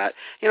some of that.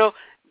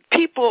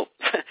 People,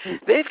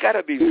 they've got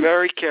to be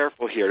very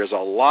careful here. There's a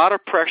lot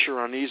of pressure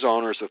on these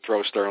owners to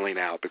throw Sterling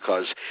out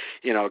because,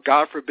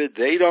 God forbid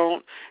they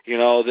don't, then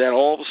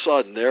all of a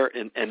sudden they're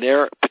in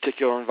their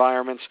particular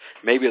environments,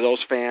 maybe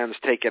those fans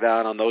take it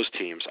out on those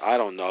teams. I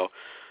don't know.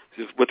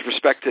 With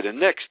respect to the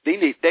Knicks, they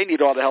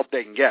need all the help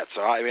they can get.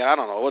 So, I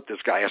don't know what this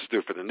guy has to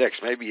do for the Knicks.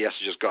 Maybe he has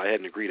to just go ahead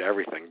and agree to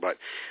everything. But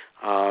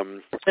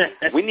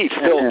we need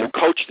Phil to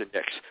coach the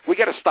Knicks. We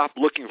got to stop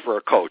looking for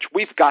a coach.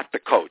 We've got the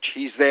coach.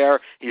 He's there.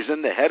 He's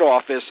in the head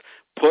office.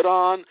 Put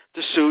on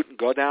the suit and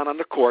go down on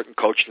the court and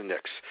coach the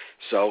Knicks.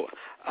 So,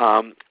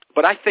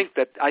 but I think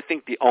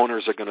the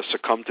owners are going to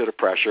succumb to the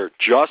pressure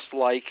just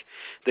like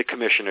the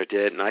commissioner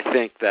did. And I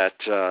think that,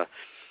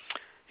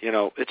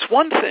 it's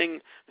one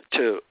thing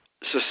to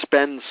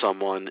suspend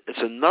someone.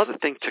 It's another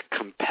thing to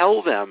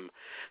compel them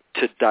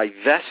to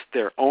divest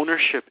their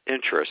ownership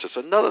interests. It's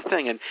another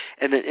thing. And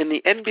in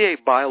the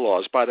NBA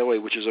bylaws, by the way,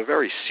 which is a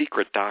very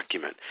secret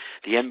document,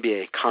 the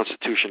NBA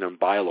Constitution and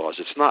bylaws,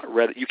 it's not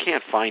read. You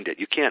can't find it.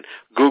 You can't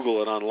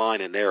Google it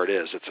online, and there it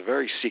is. It's a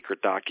very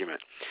secret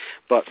document.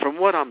 But from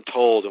what I'm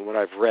told and what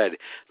I've read,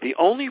 the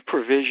only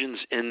provisions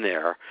in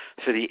there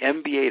for the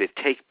NBA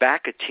to take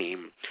back a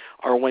team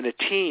are when a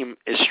team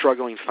is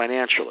struggling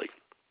financially.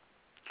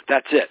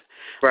 That's it.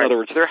 Right. In other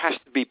words, there has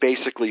to be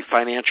basically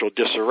financial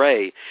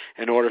disarray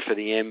in order for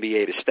the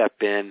NBA to step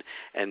in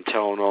and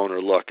tell an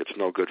owner, look, it's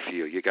no good for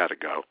you. You got to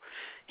go.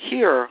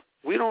 Here,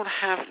 we don't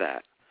have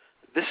that.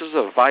 This is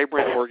a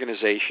vibrant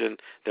organization.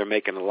 They're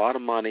making a lot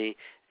of money,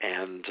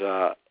 and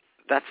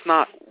that's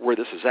not where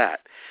this is at.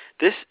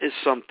 This is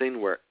something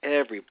where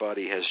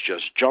everybody has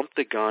just jumped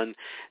the gun.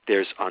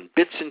 There's on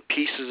bits and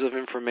pieces of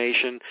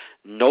information.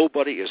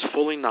 Nobody is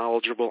fully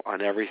knowledgeable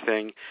on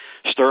everything.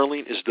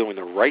 Sterling is doing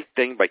the right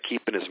thing by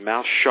keeping his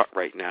mouth shut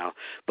right now,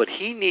 but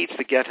he needs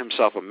to get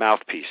himself a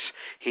mouthpiece.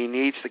 He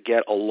needs to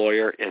get a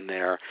lawyer in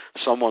there,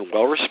 someone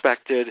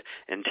well-respected,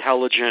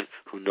 intelligent,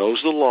 who knows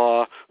the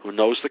law, who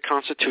knows the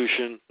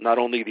Constitution, not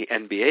only the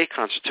NBA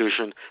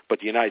Constitution, but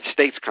the United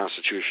States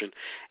Constitution,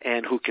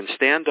 and who can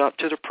stand up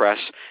to the press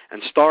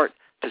and start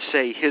to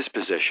say his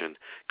position,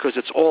 because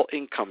it's all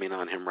incoming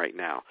on him right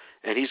now,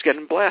 and he's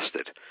getting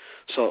blasted.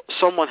 So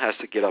someone has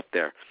to get up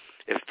there.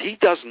 If he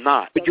does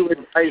not,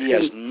 he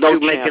has no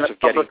chance of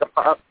getting...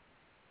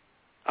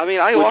 I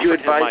mean, I offered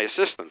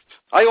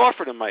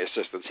him my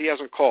assistance. He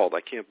hasn't called.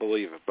 I can't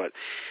believe it. But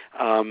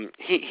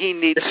he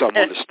needs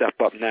someone to step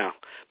up now,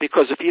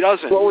 because if he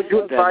doesn't... What would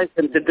you advise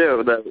him to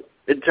do, though,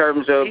 in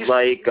terms of,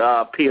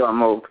 PR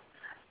move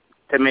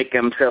to make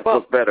himself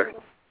look better?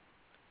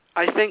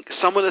 I think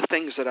some of the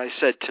things that I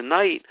said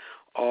tonight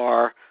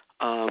are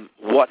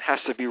what has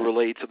to be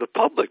relayed to the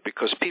public,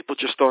 because people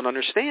just don't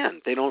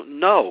understand. They don't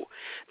know.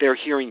 They're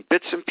hearing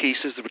bits and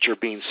pieces which are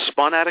being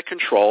spun out of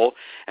control,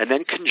 and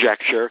then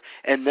conjecture,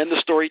 and then the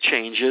story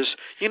changes.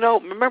 You know,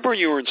 remember when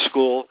you were in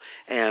school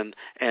and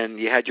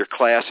you had your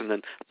class, and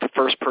then the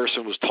first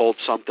person was told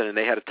something, and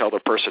they had to tell the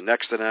person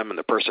next to them and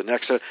the person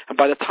next to them, and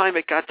by the time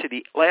it got to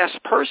the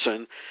last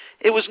person,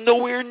 it was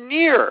nowhere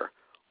near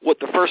what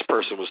the first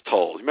person was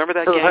told. Remember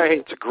that game? Right.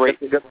 It's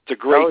a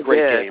great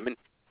game.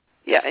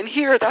 And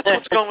here, that's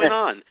what's going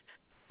on.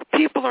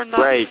 People are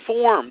not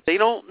informed. They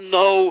don't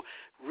know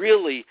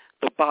really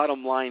the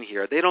bottom line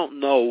here. They don't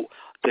know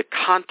the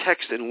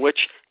context in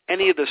which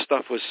any of this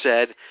stuff was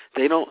said.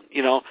 They don't,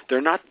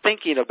 they're not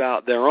thinking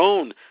about their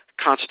own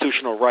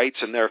constitutional rights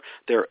and their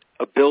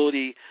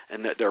ability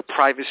and their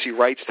privacy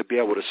rights to be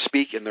able to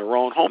speak in their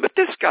own home. If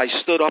this guy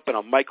stood up in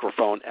a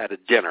microphone at a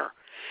dinner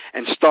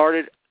and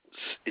started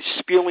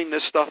spewing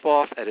this stuff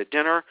off at a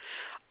dinner,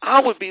 I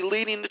would be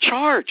leading the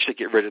charge to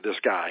get rid of this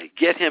guy,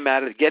 get him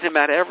out of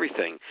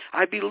everything.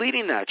 I'd be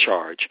leading that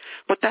charge.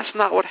 But that's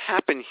not what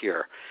happened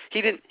here.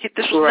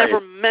 This was never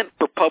meant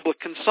for public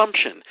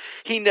consumption.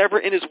 He never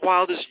in his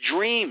wildest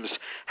dreams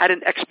had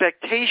an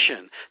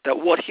expectation that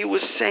what he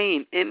was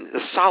saying in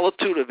the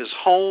solitude of his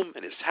home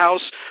and his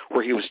house,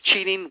 where he was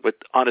cheating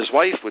on his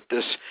wife with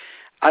this,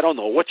 I don't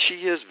know what she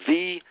is,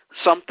 V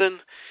something.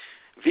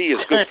 V is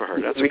good for her.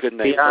 That's a good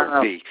name for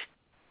her, V.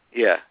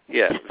 Yeah,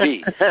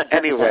 V.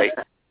 Anyway,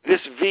 this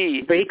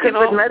V... But he could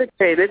have been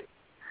medicated.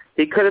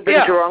 He could have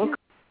been drunk.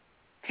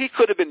 He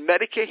could have been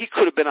medicated. He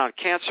could have been on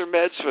cancer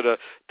meds for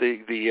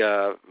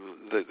the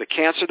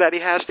cancer that he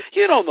has.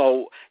 You don't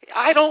know.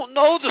 I don't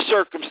know the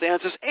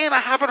circumstances, and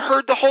I haven't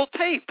heard the whole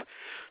tape.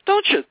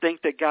 Don't you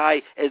think the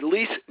guy at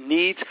least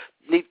needs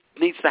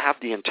to have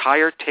the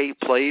entire tape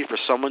played for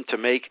someone to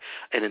make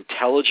an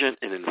intelligent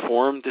and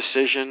informed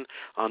decision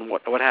on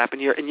what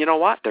happened here? And you know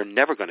what? They're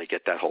never going to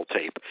get that whole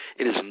tape.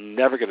 It is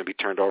never going to be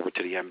turned over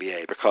to the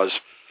NBA, because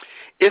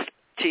if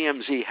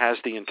TMZ has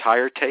the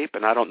entire tape,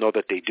 and I don't know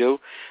that they do,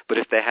 but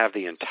if they have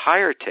the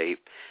entire tape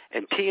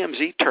and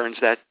TMZ turns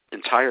that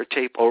entire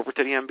tape over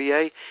to the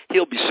NBA,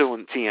 he'll be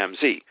suing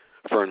TMZ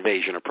for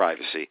invasion of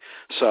privacy.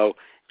 So,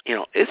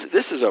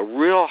 this is a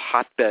real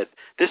hotbed.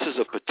 This is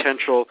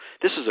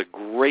a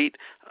great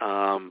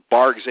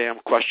bar exam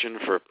question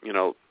for,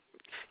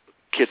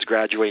 kids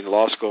graduating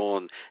law school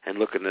and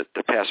looking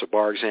to pass a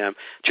bar exam.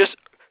 Just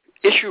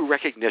issue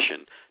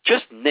recognition.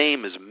 Just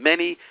name as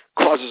many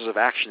causes of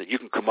action that you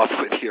can come up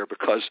with here,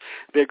 because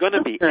they're going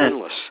to be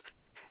endless.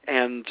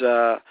 And,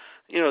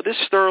 this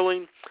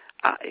Sterling,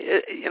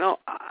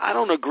 I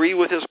don't agree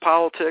with his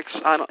politics.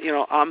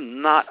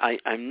 I'm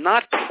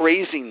not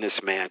praising this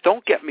man.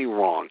 Don't get me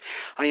wrong.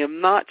 I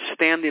am not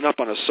standing up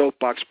on a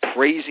soapbox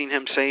praising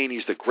him, saying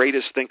he's the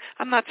greatest thing.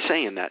 I'm not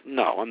saying that.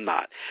 No, I'm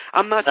not.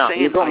 I'm not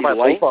saying I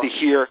like to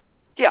hear.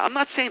 Yeah, I'm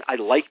not saying I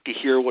like to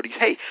hear what he's...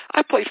 Hey,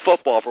 I played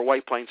football for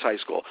White Plains High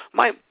School.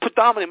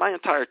 Predominantly, my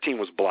entire team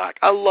was black.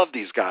 I love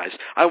these guys.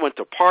 I went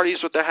to parties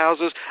with their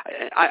houses.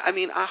 I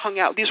hung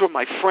out. These were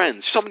my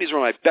friends. Some of these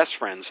were my best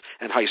friends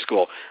in high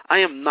school. I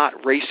am not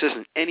racist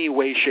in any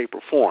way, shape,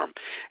 or form.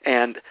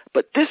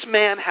 But this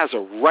man has a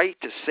right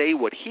to say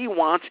what he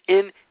wants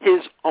in his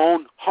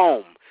own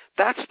home.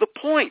 That's the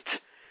point.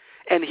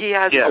 and he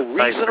has a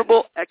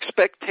reasonable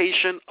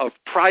expectation of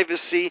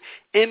privacy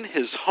in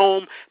his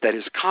home, that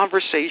his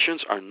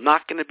conversations are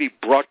not going to be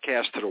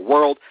broadcast to the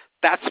world.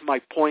 That's my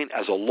point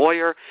as a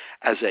lawyer,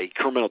 as a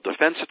criminal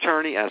defense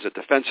attorney, as a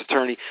defense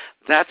attorney.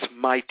 That's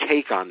my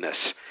take on this.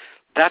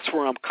 That's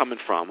where I'm coming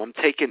from. I'm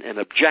taking an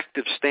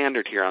objective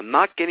standard here. I'm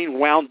not getting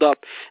wound up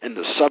in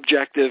the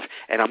subjective,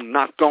 and I'm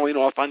not going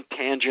off on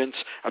tangents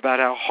about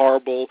how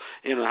horrible,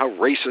 how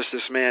racist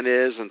this man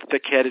is and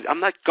thick-headed.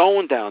 I'm not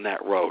going down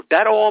that road.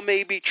 That all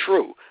may be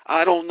true.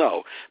 I don't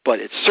know.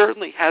 But it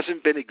certainly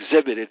hasn't been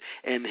exhibited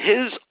in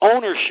his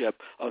ownership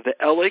of the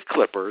L.A.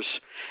 Clippers,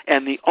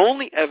 and the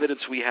only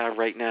evidence we have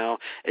right now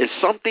is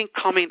something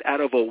coming out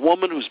of a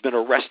woman who's been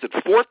arrested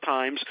 4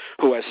 times,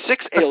 who has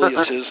 6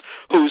 aliases,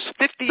 who's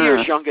 50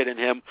 years younger than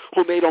him,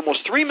 who made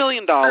almost $3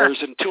 million in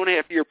a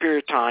 2.5-year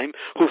period of time,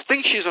 who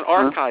thinks she's an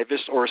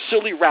archivist or a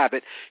silly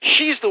rabbit.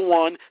 She's the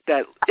one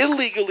that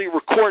illegally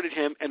recorded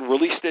him and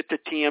released it to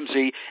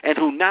TMZ, and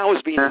who now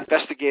is being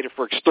investigated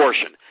for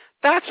extortion.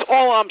 That's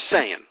all I'm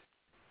saying.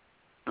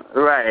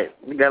 Right.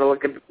 You got to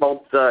look at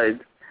both sides.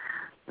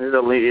 There's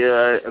only,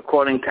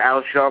 according to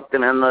Al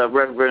Sharpton and the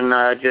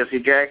Reverend Jesse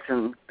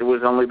Jackson, there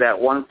was only that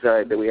one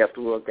side that we have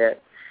to look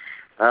at.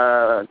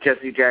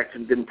 Jesse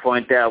Jackson didn't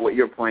point out what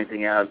you're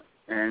pointing out,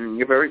 and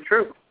you're very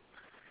true.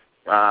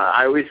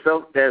 I always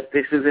felt that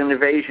this is an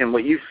invasion.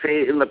 What you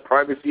say in the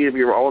privacy of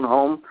your own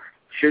home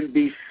should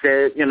be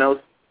said,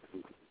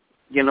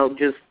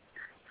 just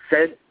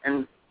said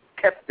and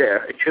kept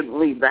there. It shouldn't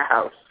leave the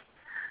house.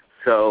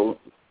 So,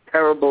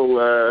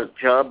 terrible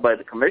job by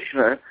the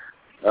commissioner,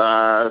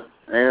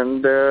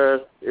 and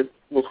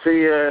we'll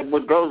see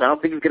what goes. I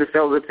don't think he's going to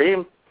sell the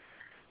team.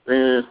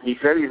 He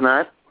said he's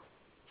not.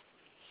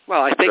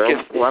 Well, I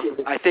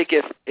think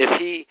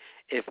if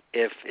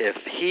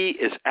he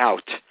is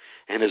out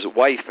and his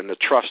wife and the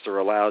trust are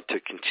allowed to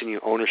continue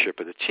ownership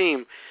of the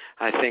team,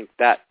 I think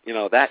that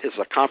that is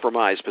a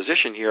compromised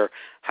position here.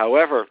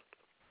 However,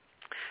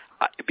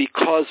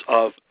 because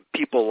of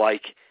people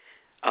like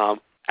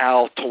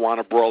Al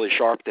Tawana Brawley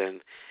Sharpton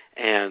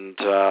and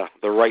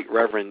the Right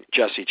Reverend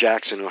Jesse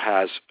Jackson, who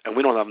has, and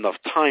we don't have enough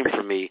time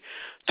for me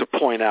to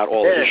point out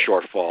all of his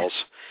shortfalls.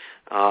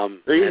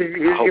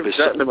 You've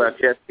forgotten about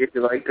Jesse if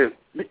you like to.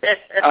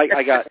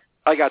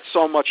 I got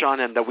so much on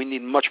him that we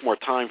need much more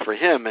time for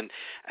him, and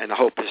I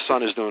hope his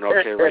son is doing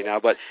okay right now.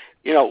 But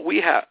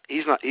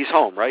he's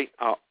home, right?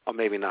 Or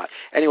maybe not.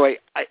 Anyway,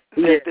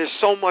 there's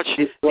so much.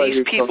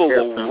 These people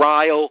will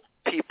rile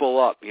people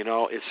up.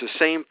 It's the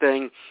same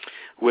thing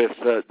with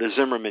the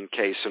Zimmerman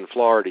case in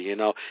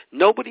Florida.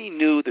 Nobody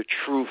knew the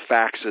true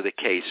facts of the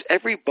case.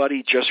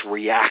 Everybody just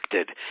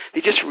reacted. They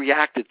just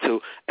reacted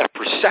to a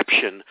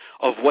perception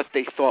of what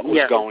they thought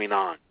was going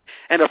on,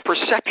 and a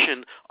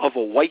perception of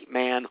a white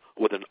man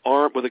with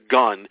a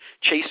gun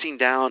chasing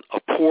down a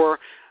poor,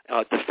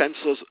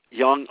 defenseless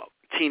young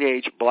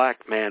teenage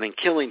black man and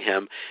killing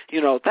him.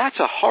 That's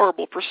a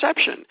horrible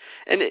perception,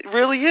 and it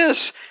really is.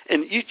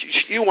 And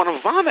you want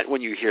to vomit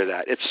when you hear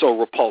that. It's so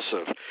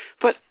repulsive.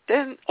 But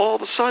then all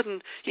of a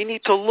sudden, you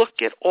need to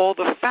look at all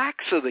the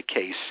facts of the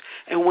case,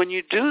 and when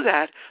you do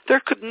that, there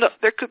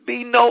could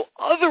be no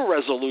other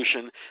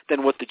resolution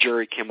than what the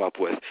jury came up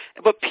with.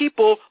 But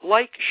people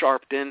like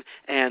Sharpton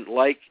and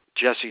like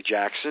Jesse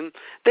Jackson,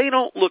 they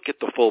don't look at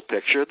the full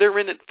picture. They're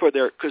in it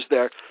because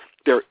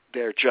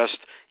they're just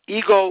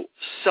ego,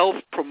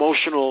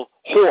 self-promotional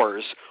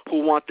whores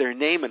who want their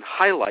name and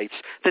highlights,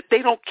 that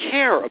they don't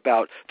care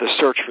about the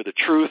search for the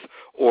truth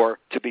or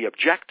to be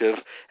objective.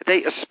 They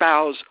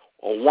espouse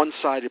a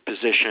one-sided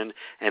position,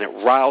 and it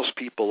riles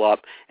people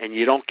up, and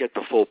you don't get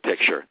the full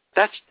picture.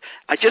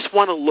 I just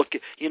want to look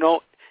at,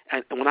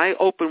 and when I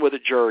open with a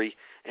jury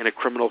in a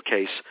criminal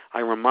case, I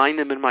remind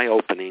them in my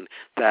opening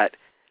that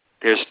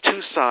there's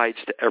 2 sides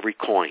to every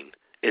coin.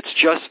 It's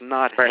just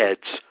not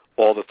heads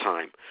all the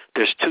time.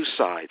 There's 2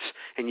 sides,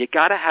 and you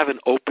got to have an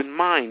open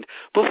mind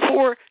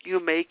before you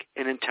make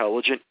an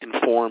intelligent,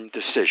 informed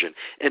decision.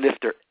 And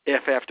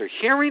if after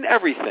hearing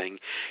everything,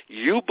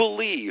 you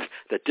believe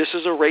that this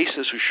is a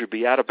racist who should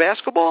be out of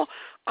basketball,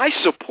 I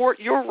support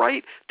your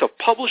right to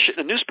publish it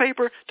in a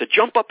newspaper, to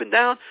jump up and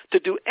down, to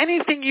do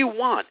anything you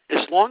want,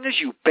 as long as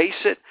you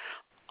base it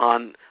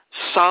on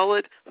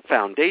solid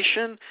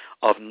foundation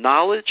of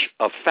knowledge,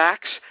 of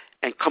facts,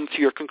 and come to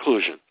your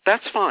conclusion.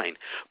 That's fine.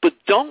 But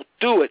don't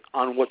do it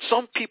on what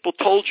some people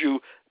told you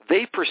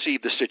they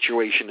perceive the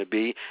situation to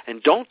be,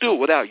 and don't do it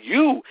without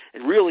you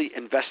really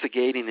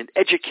investigating and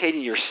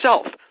educating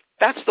yourself.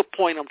 That's the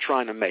point I'm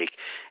trying to make.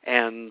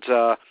 And,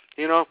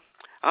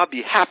 I'll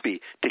be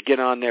happy to get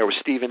on there with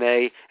Stephen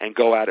A. and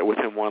go at it with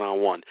him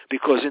one-on-one,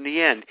 because in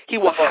the end, he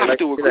will have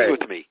to agree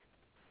with me.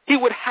 He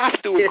would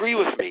have to agree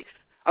with me.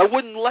 I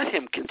wouldn't let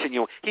him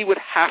continue. He would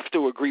have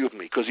to agree with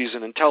me because he's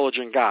an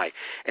intelligent guy.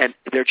 And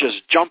they're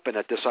just jumping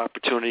at this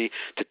opportunity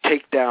to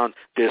take down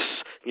this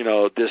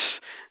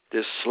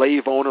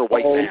slave owner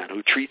white man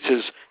who treats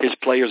his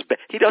players bad.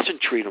 He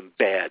doesn't treat them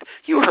bad.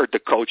 You heard the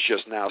coach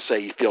just now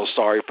say he feels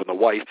sorry for the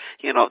wife.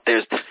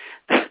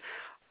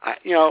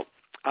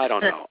 I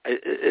don't know.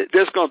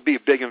 There's going to be a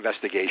big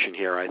investigation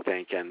here, I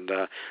think, and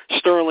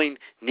Sterling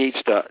needs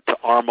to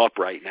arm up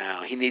right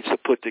now. He needs to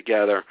put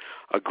together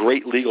a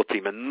great legal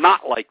team, and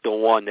not like the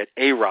one that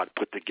A-Rod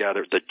put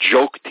together, the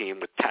joke team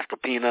with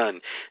Tacopina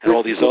and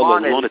all these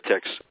other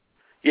lunatics.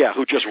 Yeah,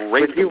 who just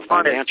raped him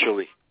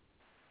financially.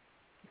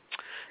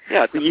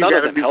 Yeah, none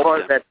of them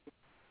helped him.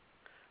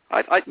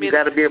 I mean, you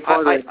got to be a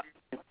part of it.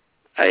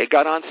 I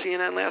got on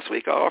CNN last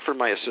week. I offered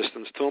my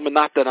assistance to him, and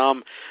not that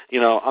I'm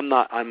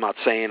not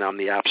saying I'm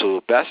the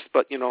absolute best,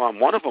 but I'm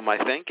one of them, I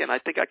think, and I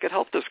think I could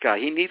help this guy.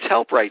 He needs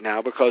help right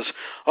now because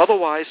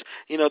otherwise,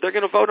 they're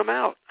going to vote him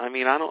out. I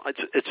mean,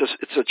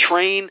 it's a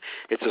train,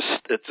 it's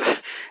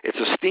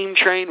a steam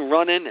train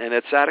running, and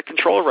it's out of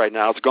control right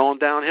now. It's going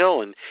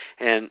downhill,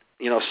 and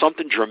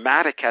something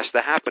dramatic has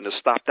to happen to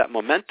stop that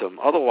momentum.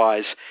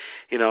 Otherwise,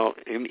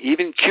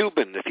 even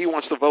Cuban, if he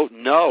wants to vote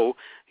no,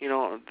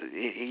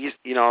 he's,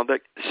 the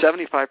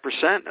 75%,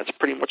 that's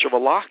pretty much of a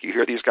lock. You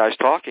hear these guys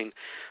talking.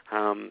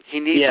 He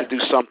needs to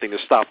do something to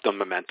stop the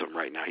momentum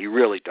right now. He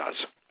really does.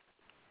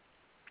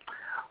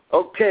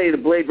 Okay, the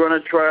Blade Runner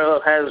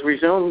trial has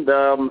resumed.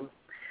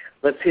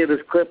 Let's hear this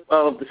clip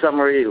of the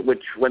summary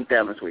which went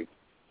down this week.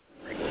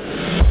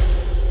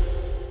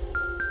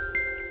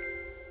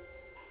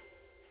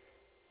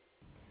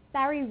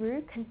 Barry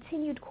Rue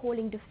continued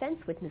calling defense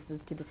witnesses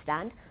to the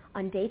stand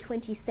on day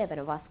 27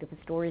 of Oscar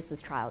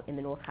Pistorius' trial in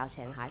the North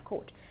Gauteng High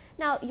Court.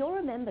 Now, you'll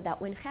remember that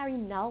when Harry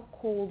Nell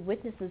called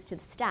witnesses to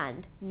the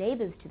stand,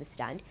 neighbors to the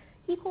stand,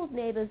 he called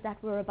neighbors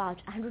that were about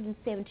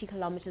 170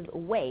 kilometers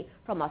away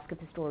from Oscar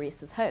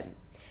Pistorius' home.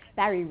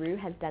 Barry Rue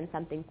has done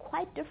something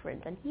quite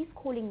different, and he's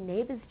calling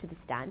neighbors to the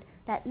stand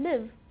that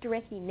live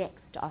directly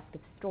next to Oscar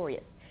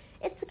Pistorius.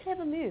 It's a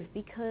clever move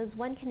because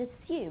one can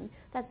assume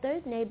that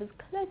those neighbors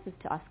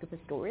closest to Oscar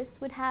Pistorius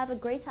would have a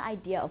greater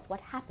idea of what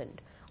happened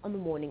on the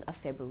morning of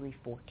February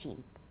 14th.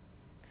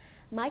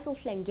 Michael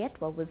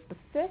Hlengetwa was the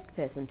first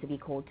person to be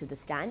called to the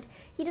stand.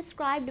 He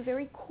described a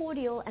very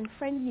cordial and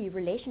friendly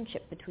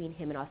relationship between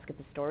him and Oscar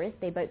Pistorius.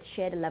 They both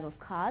shared a love of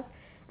cars,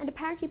 and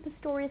apparently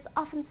Pistorius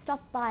often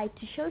stopped by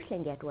to show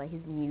Hlengetwa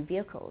his new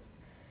vehicles.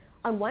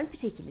 On one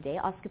particular day,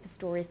 Oscar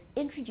Pistorius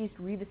introduced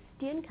Reva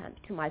Steenkamp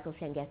to Michael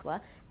Hlengetwa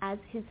as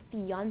his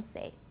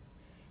fiancée.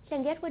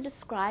 Hlengetwa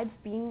describes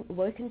being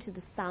woken to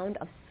the sound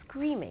of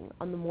screaming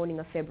on the morning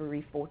of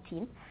February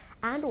 14th,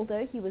 and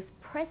although he was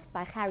pressed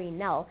by Harry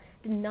Nell,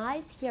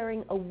 denies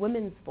hearing a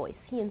woman's voice.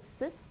 He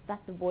insists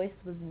that the voice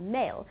was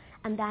male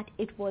and that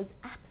it was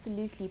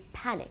absolutely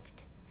panicked.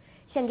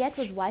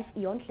 Hlengetwa's wife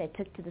Iontle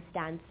took to the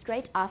stand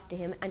straight after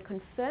him and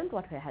confirmed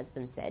what her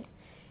husband said.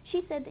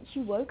 She said that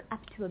she woke up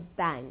to a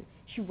bang.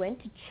 She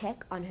went to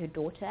check on her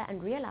daughter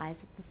and realized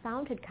that the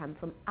sound had come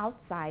from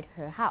outside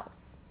her house.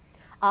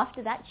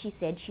 After that, she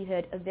said she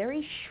heard a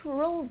very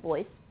shrill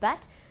voice, but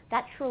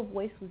that shrill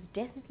voice was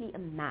definitely a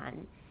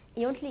man.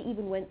 Iontle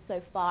even went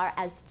so far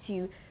as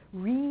to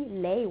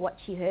relay what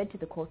she heard to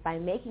the court by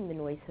making the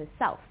noise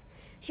herself.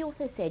 She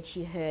also said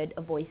she heard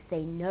a voice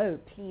say, "No,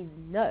 please,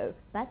 no,"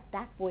 but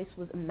that voice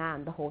was a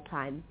man the whole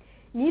time.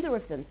 Neither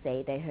of them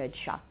say they heard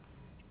shots.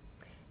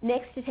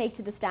 Next to take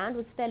to the stand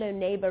was fellow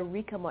neighbor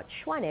Rika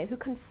Motshwane, who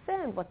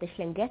confirmed what the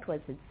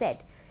Hlengetwas had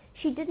said.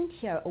 She didn't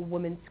hear a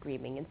woman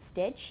screaming.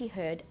 Instead, she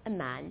heard a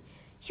man.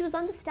 She was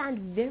on the stand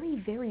very,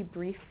 very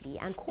briefly,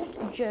 and court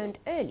adjourned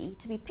early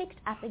to be picked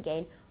up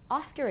again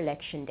after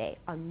Election Day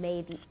on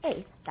May the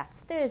 8th, that's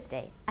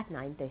Thursday, at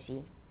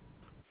 9:30.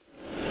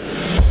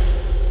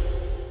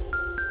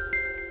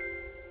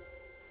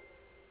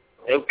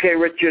 Okay,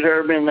 Richard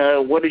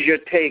Herman, what is your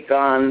take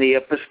on the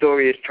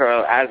Pistorius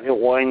trial as it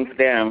winds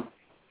down?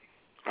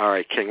 All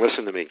right, King,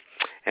 listen to me,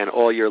 and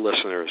all your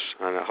listeners,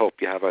 and I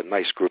hope you have a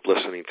nice group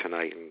listening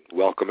tonight, and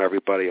welcome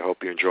everybody. I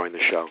hope you're enjoying the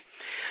show.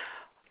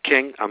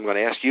 King, I'm going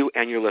to ask you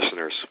and your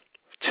listeners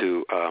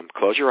to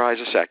close your eyes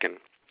a second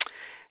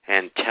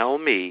and tell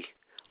me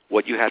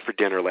what you had for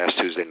dinner last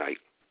Tuesday night.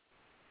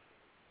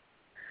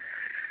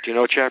 Do you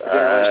know what you had for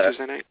dinner last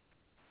Tuesday night?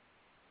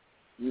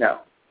 No.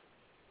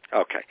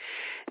 Okay.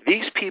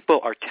 These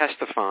people are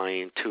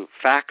testifying to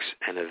facts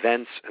and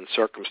events and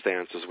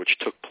circumstances which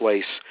took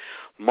place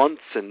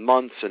months and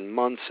months and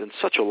months and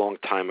such a long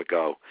time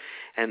ago.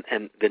 And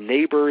the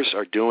neighbors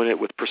are doing it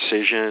with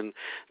precision.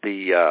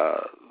 The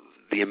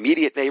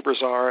immediate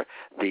neighbors are,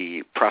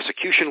 the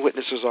prosecution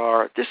witnesses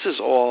are. This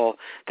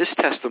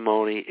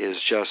testimony is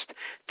just,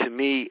 to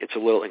me, it's a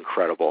little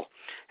incredible.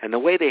 And the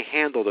way they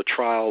handle the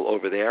trial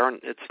over there, and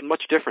it's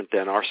much different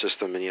than our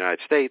system in the United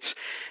States.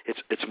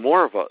 It's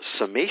more of a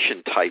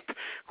summation type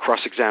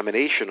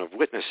cross-examination of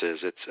witnesses.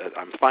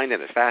 I'm finding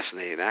it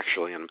fascinating,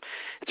 actually, and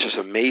it's just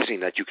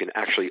amazing that you can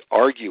actually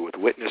argue with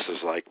witnesses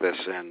like this,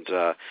 and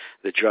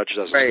the judge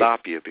doesn't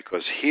stop you,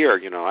 because here,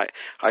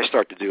 I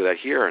start to do that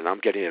here, and I'm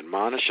getting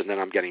admonished, and then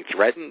I'm getting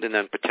threatened, and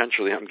then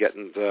potentially I'm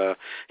getting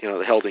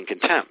held in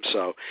contempt.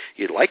 So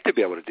you'd like to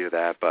be able to do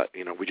that, but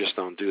we just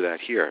don't do that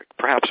here.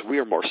 Perhaps we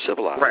are more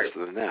civilized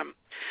than them.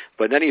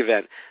 But in any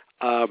event,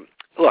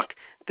 look,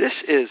 this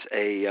is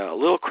a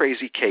little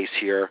crazy case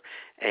here,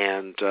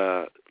 and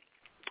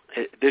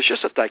there's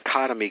just a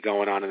dichotomy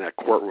going on in that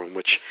courtroom,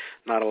 which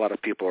not a lot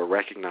of people are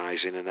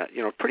recognizing, and that,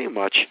 pretty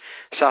much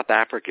South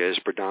Africa is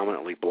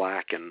predominantly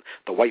black, and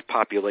the white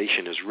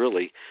population is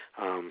really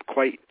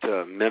quite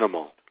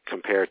minimal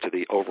compared to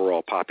the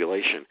overall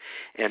population.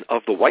 And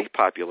of the white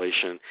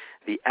population,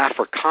 the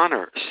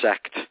Afrikaner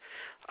sect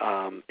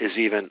is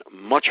even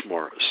much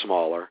more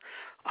smaller.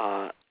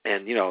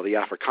 And, the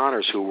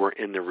Afrikaners who were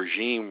in the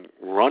regime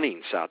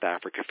running South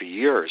Africa for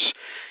years,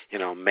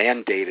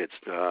 mandated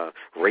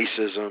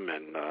racism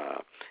and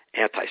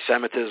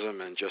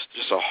anti-Semitism and just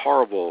a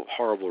horrible,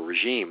 horrible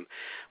regime.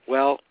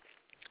 Well,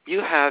 you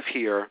have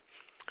here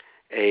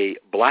a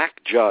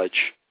black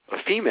judge, a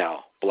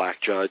female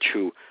black judge,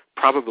 who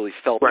probably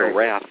felt the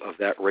wrath of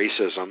that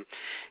racism.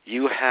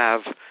 You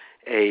have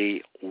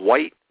a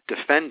white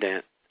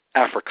defendant,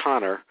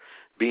 Afrikaner,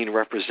 being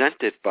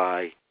represented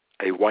by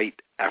a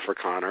white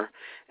Afrikaner,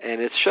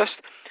 and it's just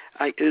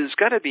there's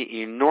got to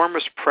be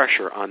enormous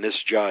pressure on this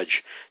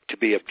judge to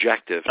be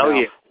objective. Oh, now,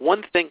 yeah.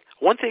 One thing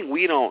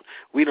we don't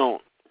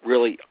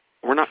really,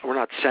 we're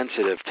not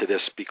sensitive to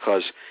this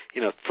because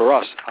for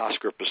us,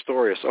 Oscar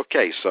Pistorius,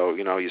 okay, so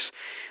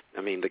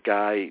the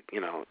guy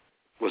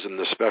was in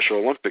the Special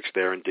Olympics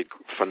there and did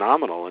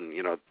phenomenal, and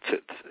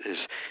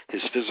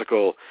his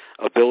physical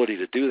ability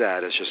to do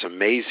that is just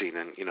amazing,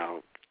 and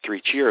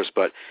 3 cheers,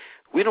 but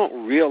we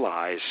don't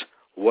realize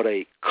what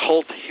a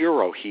cult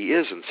hero he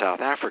is in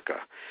South Africa.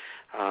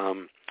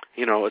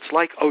 It's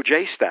like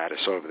O.J.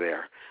 status over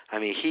there. I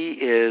mean, he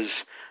is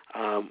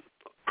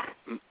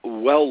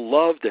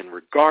well-loved and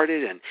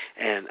regarded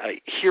and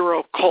a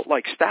hero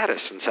cult-like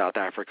status in South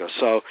Africa.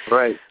 So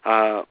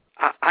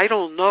I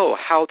don't know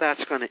how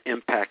that's going to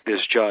impact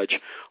this judge,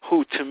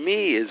 who to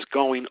me is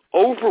going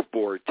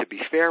overboard, to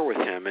be fair with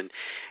him. And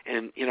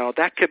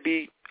that could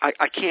be,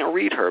 I can't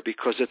read her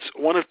because it's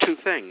one of two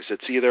things.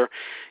 It's either,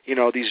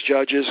 these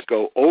judges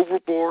go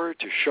overboard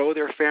to show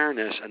their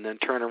fairness and then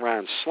turn around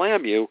and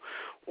slam you,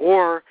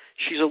 or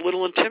she's a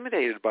little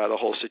intimidated by the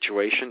whole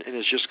situation and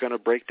is just going to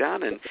break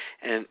down and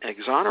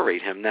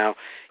exonerate him. Now,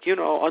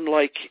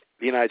 unlike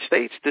the United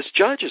States, this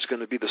judge is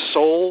going to be the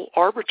sole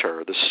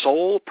arbiter, the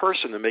sole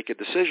person to make a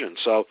decision.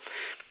 So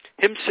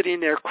him sitting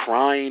there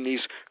crying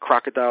these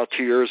crocodile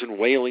tears and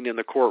wailing in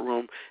the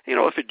courtroom,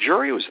 if a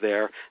jury was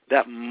there,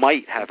 that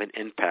might have an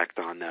impact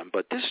on them.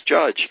 But this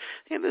judge,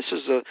 this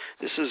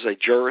is a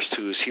jurist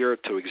who's here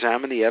to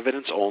examine the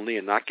evidence only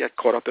and not get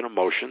caught up in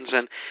emotions.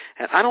 And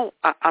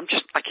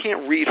I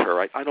can't read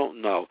her. I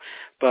don't know.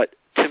 But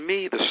to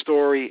me, the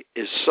story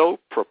is so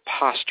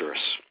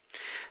preposterous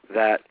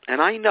that,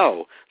 and I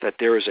know that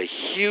there is a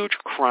huge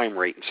crime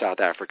rate in South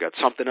Africa. It's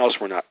something else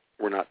we're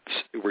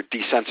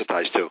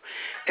desensitized to.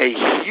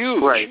 A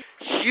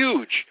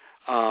huge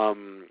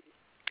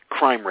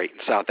crime rate in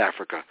South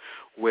Africa,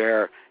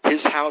 where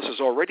his house has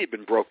already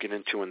been broken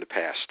into in the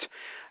past,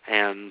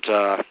 and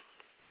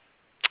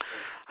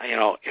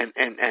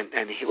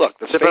he, look,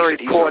 it's a very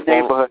poor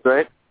neighborhood,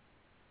 right?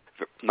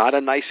 Not a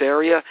nice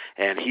area,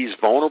 and he's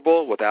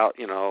vulnerable without,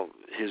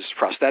 his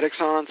prosthetics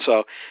on.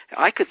 So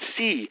I could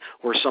see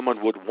where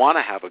someone would want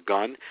to have a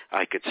gun.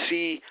 I could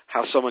see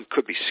how someone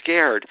could be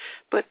scared.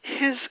 But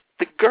his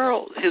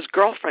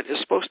girlfriend is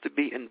supposed to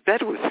be in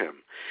bed with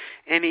him,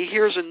 and he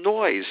hears a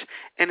noise,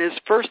 and his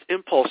first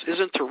impulse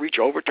isn't to reach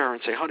over to her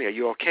and say, "Honey, are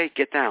you okay?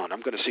 Get down.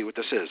 I'm going to see what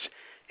this is."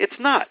 It's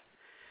not.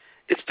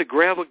 It's to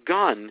grab a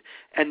gun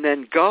and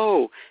then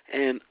go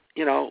and,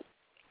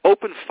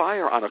 open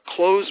fire on a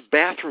closed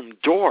bathroom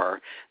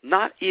door,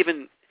 not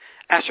even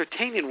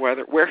ascertaining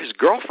where his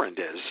girlfriend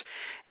is.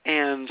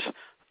 And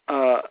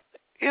to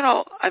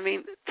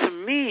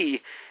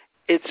me,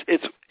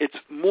 it's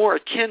more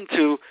akin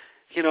to,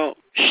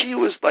 she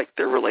was like,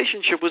 their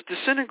relationship was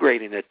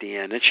disintegrating at the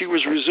end, and she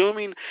was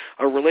resuming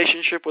a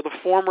relationship with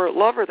a former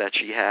lover that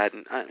she had.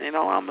 And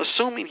I'm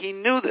assuming he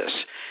knew this,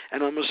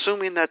 and I'm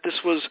assuming that this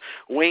was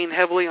weighing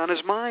heavily on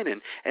his mind,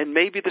 and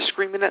maybe the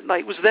screaming at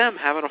night was them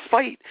having a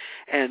fight,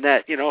 and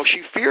that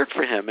she feared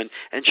for him, and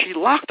she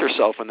locked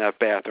herself in that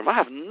bathroom. I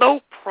have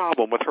no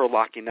problem with her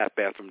locking that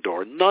bathroom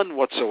door, none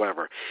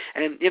whatsoever.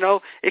 And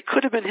it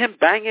could have been him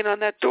banging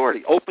on that door.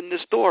 He open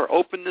this door,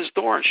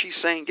 and she's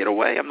saying, "Get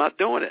away! I'm not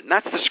doing it." And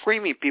that's the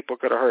screaming people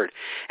could have heard.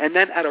 And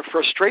then out of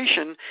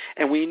frustration,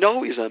 and we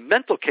know he's a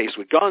mental case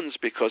with guns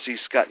because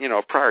he's got,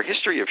 a prior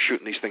history of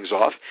shooting these things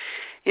off,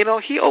 he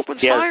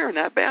opens fire in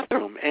that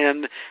bathroom.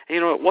 And,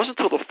 it wasn't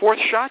until the fourth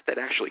shot that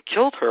actually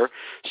killed her.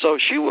 So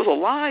she was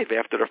alive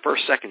after the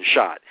second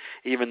shot,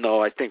 even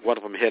though I think one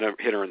of them hit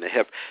her in the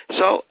hip.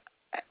 So,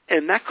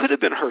 and that could have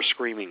been her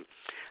screaming.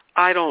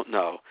 I don't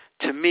know.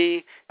 To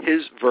me,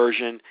 his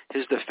version,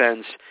 his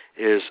defense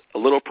is a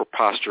little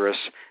preposterous,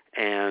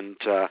 and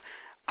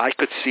I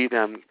could see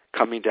them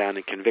coming down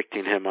and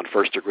convicting him on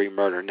first-degree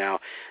murder. Now,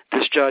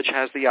 this judge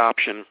has the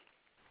option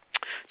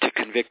to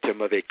convict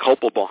him of a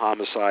culpable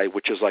homicide,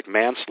 which is like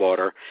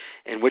manslaughter,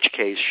 in which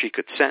case she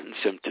could sentence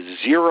him to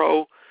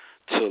 0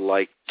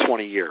 to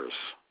 20 years.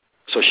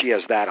 So she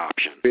has that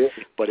option.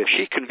 But if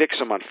she convicts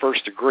him on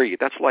first degree,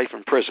 that's life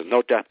in prison.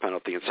 No death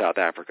penalty in South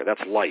Africa.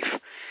 That's life.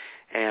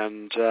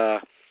 And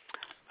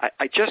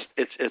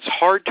it's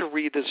hard to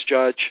read this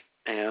judge,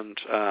 and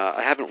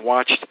I haven't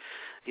watched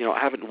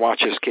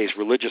this case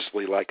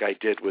religiously like I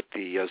did with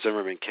the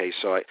Zimmerman case,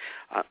 so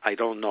I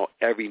don't know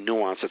every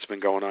nuance that's been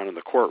going on in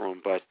the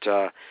courtroom. But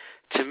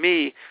to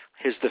me,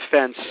 his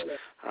defense,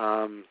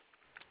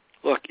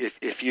 look,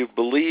 if you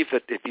believe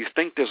that, if you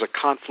think there's a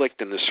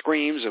conflict in the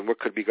screams and what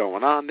could be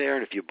going on there,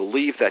 and if you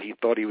believe that he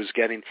thought he was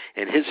getting,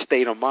 in his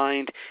state of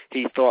mind,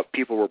 he thought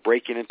people were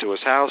breaking into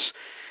his house,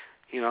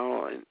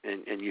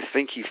 and you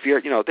think he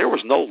feared, there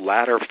was no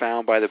ladder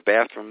found by the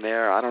bathroom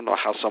there. I don't know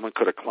how someone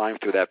could have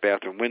climbed through that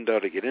bathroom window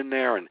to get in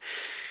there, and,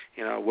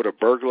 would a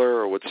burglar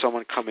or would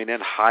someone coming in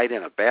hide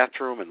in a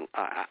bathroom and,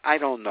 I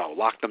don't know,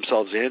 lock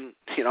themselves in?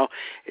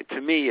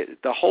 To me,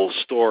 the whole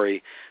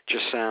story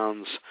just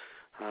sounds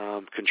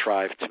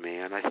contrived to me,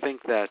 and I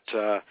think that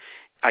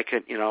I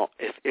can,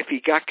 if he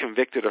got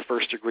convicted of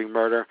first-degree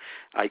murder,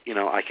 I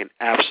can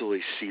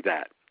absolutely see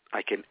that.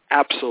 I can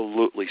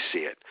absolutely see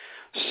it.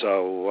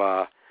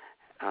 So,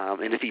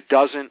 and if he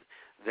doesn't,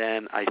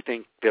 then I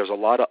think there's a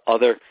lot of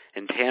other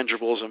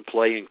intangibles in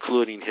play,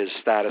 including his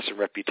status and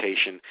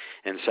reputation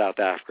in South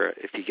Africa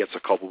if he gets a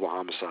culpable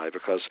homicide,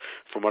 because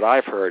from what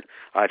I've heard,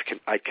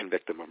 I'd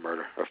convict him of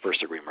murder, of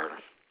first-degree murder.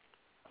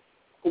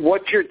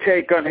 What's your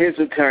take on his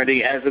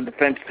attorney as a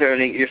defense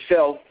attorney,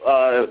 yourself,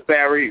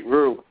 Barry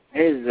Rue,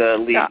 his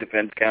lead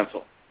defense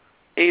counsel?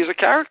 He's a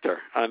character.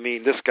 I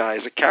mean, this guy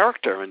is a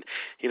character. And,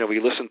 we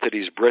listen to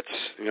these Brits,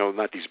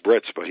 not these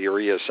Brits, but here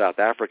he is, South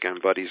African,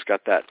 but he's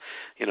got that,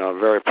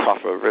 very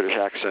proper British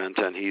accent,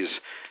 and he's,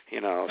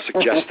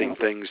 suggesting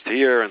things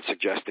here and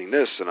suggesting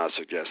this, and I'll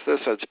suggest this.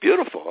 It's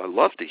beautiful. I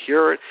love to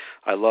hear it.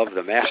 I love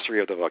the mastery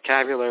of the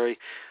vocabulary,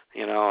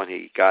 and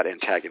he got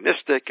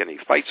antagonistic, and he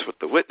fights with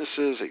the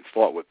witnesses. He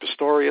fought with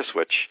Pistorius,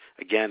 which,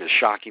 again, is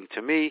shocking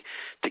to me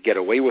to get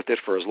away with it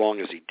for as long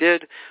as he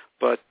did.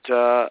 But,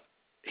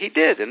 he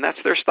did, and that's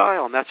their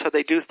style, and that's how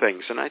they do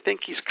things. And I think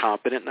he's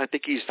competent, and I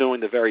think he's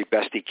doing the very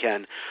best he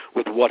can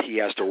with what he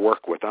has to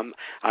work with.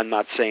 I'm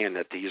not saying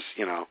that he's,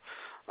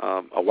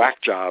 a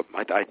whack job.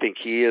 I think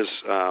he is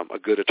a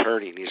good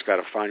attorney, and he's got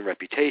a fine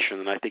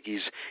reputation, and I think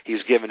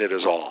he's given it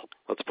his all.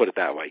 Let's put it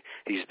that way.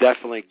 He's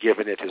definitely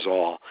given it his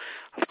all.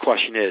 The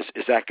question is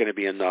that going to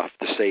be enough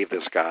to save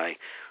this guy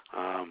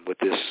with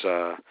this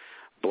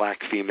black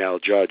female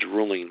judge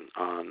ruling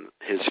on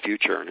his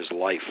future and his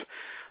life?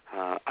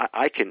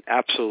 I can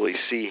absolutely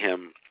see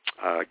him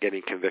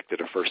getting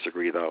convicted of first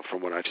degree, though,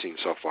 from what I've seen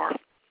so far.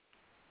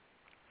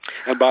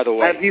 And by the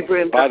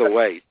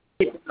way,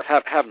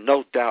 have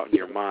no doubt in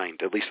your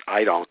mind, at least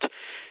I don't,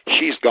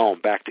 she's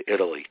going back to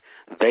Italy.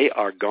 They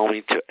are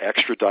going to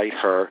extradite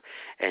her,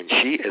 and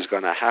she is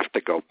going to have to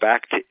go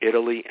back to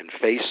Italy and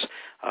face,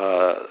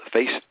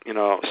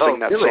 sing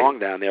that song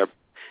down there.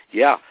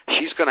 Yeah,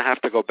 she's going to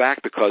have to go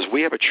back because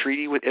we have a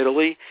treaty with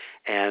Italy,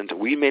 and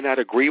we may not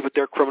agree with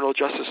their criminal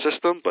justice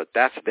system, but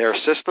that's their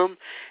system,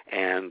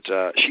 and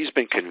she's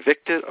been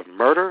convicted of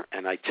murder,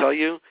 and I tell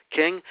you,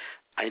 King,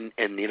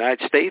 in the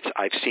United States,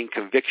 I've seen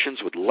convictions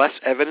with less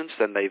evidence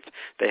than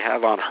they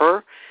have on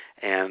her,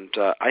 and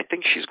I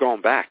think she's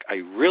going back. I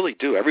really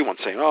do.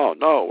 Everyone's saying, oh,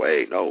 no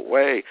way, no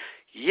way.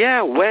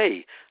 Yeah,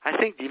 way. I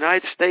think the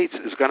United States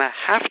is going to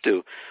have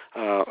to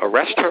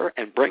arrest her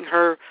and bring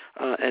her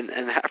and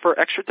have her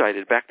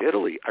extradited back to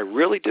Italy. I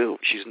really do.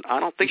 I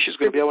don't think she's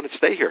going to be able to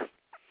stay here.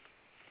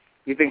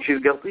 You think she's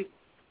guilty?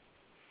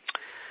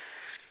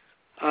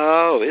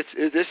 Oh,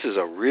 this is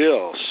a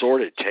real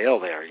sordid tale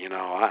there.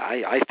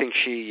 I think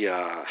she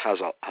has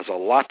a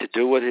lot to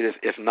do with it.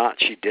 If not,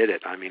 she did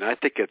it. I mean, I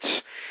think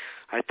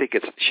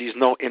she's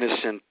no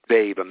innocent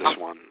babe on this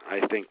one.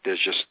 I think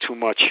there's just too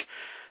much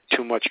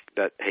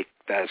that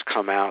has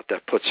come out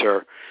that puts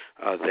her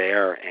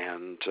there,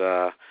 and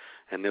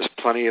there's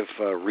plenty of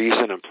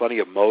reason and plenty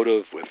of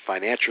motive with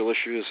financial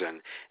issues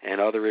and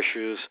other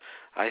issues.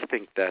 I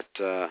think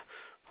that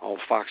old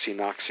Foxy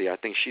Noxy, I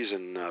think she's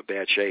in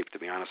bad shape, to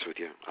be honest with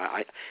you.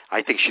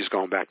 I think she's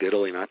going back to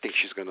Italy, and I think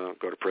she's going to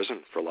go to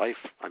prison for life.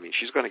 I mean,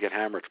 she's going to get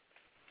hammered.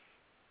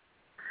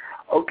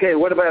 Okay,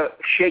 what about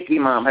Shaky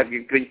Mom? Have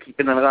you been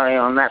keeping an eye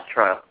on that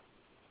trial?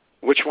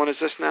 Which one is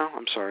this now?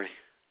 I'm sorry.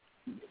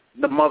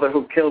 The mother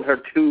who killed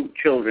her two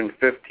children,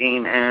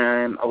 15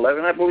 and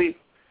 11, I believe.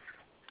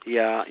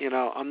 Yeah,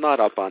 I'm not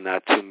up on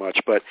that too much,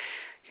 but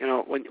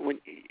when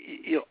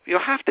you'll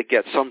have to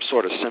get some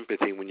sort of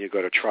sympathy when you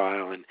go to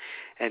trial,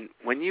 and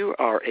when you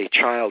are a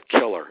child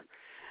killer,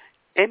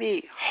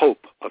 any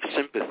hope of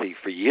sympathy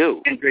for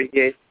you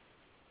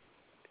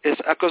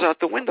goes out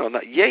the window.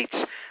 Now, Yates,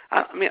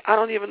 I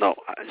don't even know.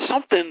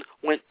 Something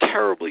went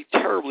terribly,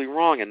 terribly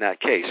wrong in that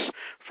case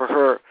for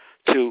her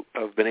to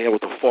have been able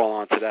to fall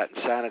onto that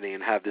insanity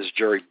and have this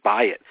jury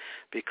buy it,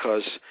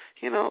 because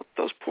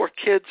those poor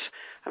kids.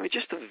 I mean,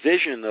 just the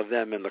vision of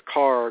them in the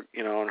car,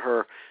 and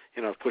her,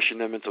 pushing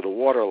them into the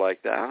water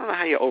like that. I don't know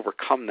how you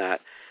overcome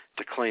that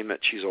to claim that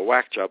she's a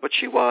whack job, but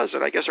she was,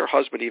 and I guess her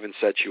husband even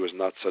said she was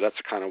nuts. So that's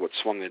kind of what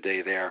swung the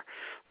day there.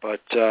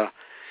 But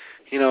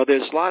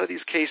there's a lot of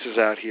these cases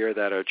out here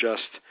that are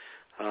just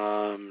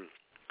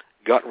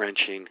gut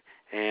wrenching,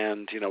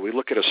 And, we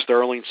look at a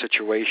Sterling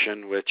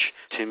situation, which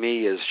to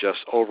me is just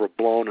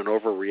overblown and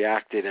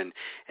overreacted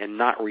and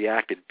not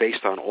reacted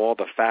based on all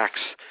the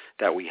facts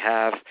that we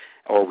have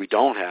or we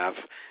don't have.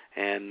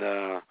 And,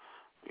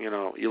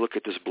 you look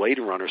at this Blade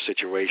Runner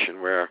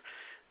situation where,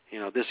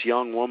 this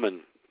young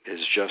woman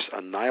is just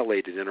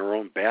annihilated in her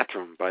own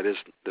bathroom by this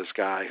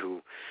guy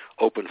who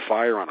opened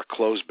fire on a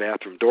closed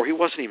bathroom door. He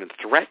wasn't even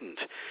threatened.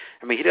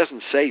 I mean, he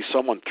doesn't say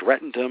someone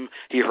threatened him.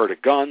 He heard a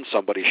gun.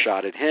 Somebody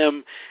shot at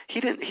him. He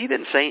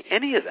didn't say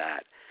any of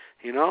that.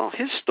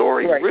 His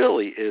story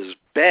really is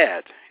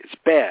bad. It's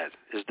bad.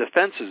 His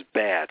defense is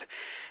bad,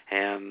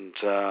 and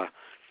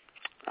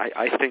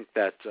I think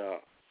that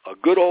a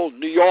good old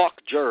New York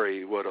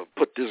jury would have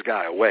put this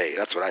guy away.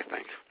 That's what I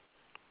think.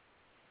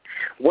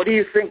 What do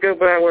you think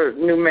of our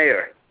new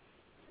mayor,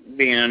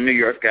 being a New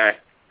York guy?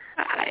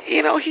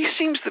 He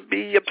seems to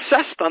be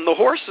obsessed on the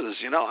horses,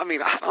 I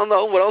mean, I don't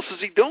know, what else is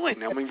he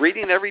doing? I mean,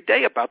 reading every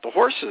day about the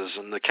horses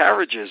and the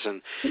carriages,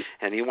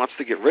 and he wants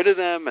to get rid of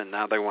them, and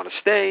now they want to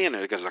stay, and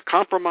there's a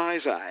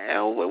compromise.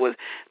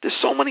 There's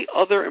so many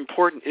other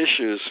important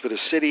issues for the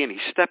city, and he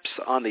steps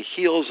on the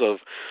heels of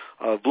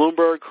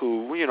Bloomberg,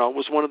 who,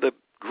 was one of the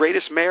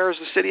greatest mayors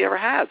the city ever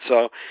had.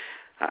 So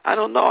I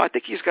don't know. I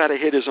think he's got to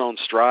hit his own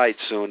stride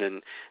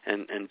soon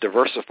and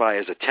diversify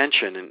his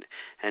attention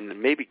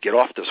and maybe get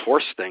off this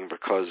horse thing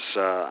because,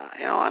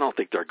 I don't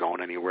think they're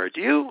going anywhere. Do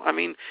you? I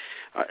mean,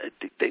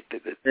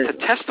 the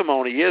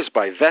testimony is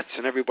by vets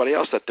and everybody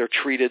else that they're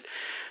treated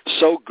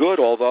so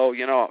good, although,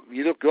 you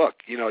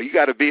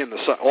got to be in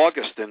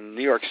August in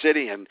New York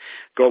City and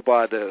go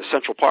by the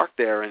Central Park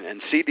there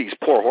and see these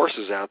poor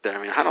horses out there.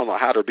 I mean, I don't know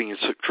how they're being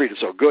treated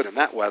so good in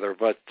that weather,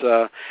 but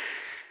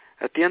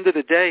at the end of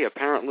the day,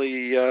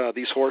 apparently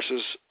these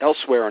horses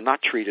elsewhere are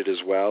not treated as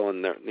well,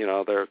 and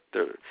they're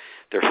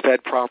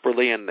fed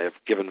properly, and they're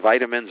given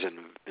vitamins,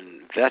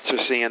 and vets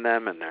are seeing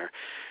them, and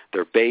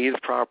they're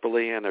bathed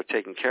properly, and they're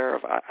taken care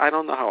of. I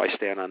don't know how I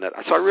stand on that,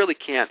 so I really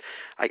can't.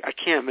 I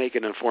can't make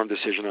an informed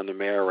decision on the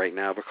mayor right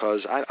now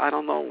because I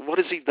don't know what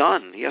has he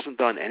done. He hasn't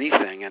done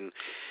anything, and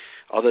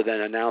other than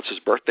announce his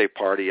birthday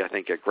party, I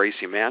think at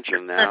Gracie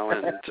Mansion now,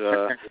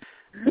 and.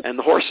 And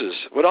the horses.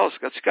 What else?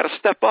 He's got to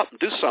step up and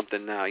do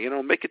something now.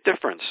 Make a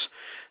difference.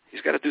 He's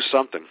got to do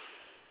something.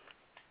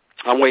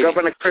 I'm waiting.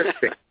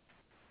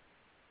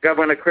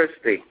 Governor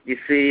Christie. You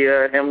see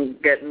him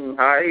getting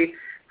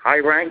high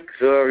ranks,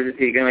 or is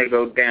he going to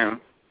go down?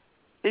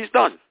 He's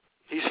done.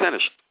 He's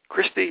finished.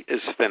 Christie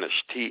is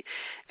finished.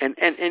 And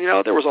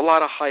there was a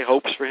lot of high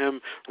hopes for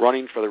him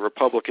running for the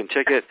Republican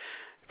ticket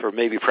for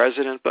maybe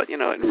president, but in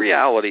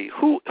reality,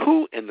 who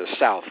in the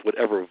South would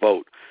ever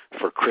vote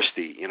for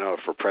Christie,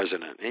 for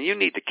president? And you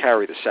need to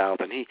carry the South,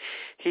 and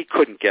he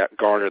couldn't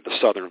garner the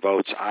Southern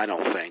votes, I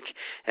don't think.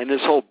 And this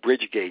whole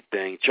Bridgegate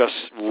thing just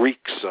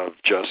reeks of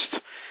just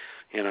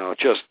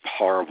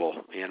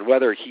horrible. And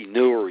whether he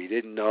knew or he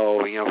didn't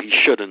know, he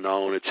should have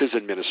known. It's his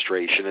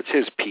administration, it's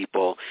his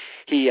people.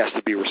 He has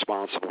to be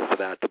responsible for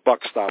that. The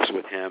buck stops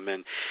with him.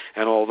 And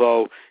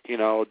although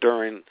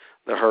during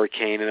the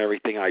hurricane and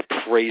everything, I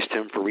praised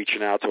him for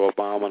reaching out to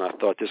Obama, and I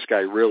thought this guy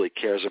really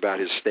cares about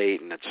his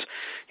state, and it's,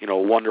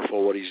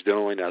 wonderful what he's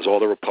doing, as all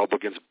the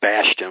Republicans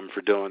bashed him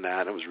for doing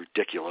that. It was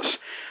ridiculous.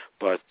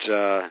 But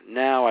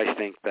now I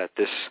think that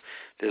this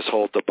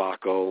whole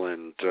debacle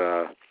and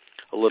a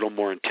little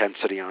more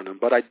intensity on him,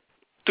 but I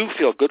do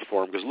feel good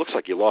for him because it looks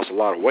like he lost a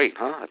lot of weight,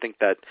 huh? I think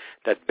that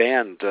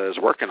band is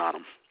working on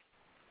him.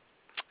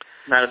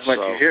 Not as much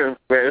as you.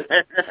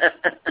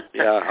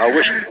 Yeah, I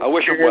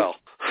wish him well.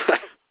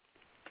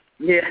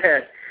 Yeah.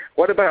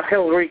 What about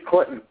Hillary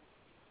Clinton?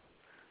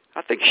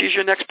 I think she's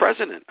your next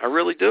president. I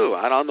really do.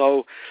 I don't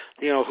know,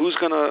 who's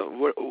gonna.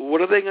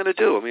 What are they gonna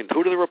do? I mean,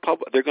 who do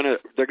the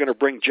They're gonna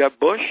bring Jeb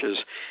Bush. Is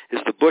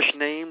the Bush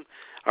name?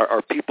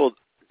 Are people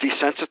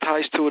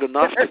desensitized to it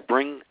enough to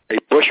bring a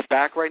Bush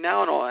back right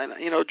now? And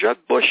Jeb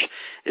Bush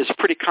is a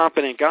pretty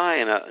competent guy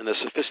and a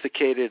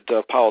sophisticated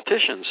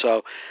politician.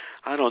 So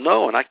I don't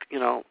know. And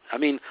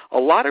a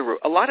lot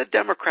of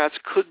Democrats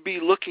could be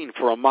looking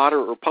for a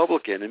moderate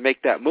Republican and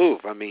make that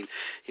move. I mean,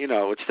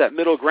 it's that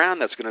middle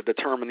ground that's going to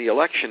determine the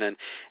election.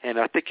 And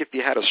I think if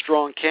you had a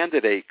strong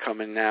candidate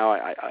coming now,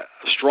 a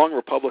strong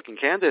Republican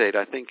candidate,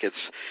 I think it's,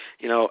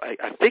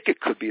 I think it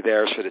could be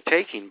theirs for the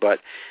taking. But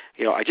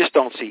I just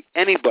don't see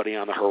anybody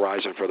on the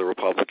horizon for the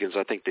Republicans.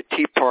 I think the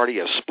Tea Party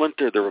has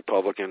splintered the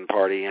Republican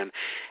Party, and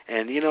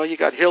you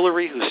got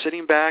Hillary who's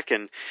sitting back,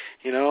 and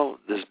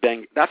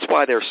that's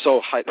why they're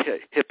so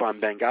hip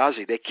on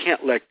Benghazi. They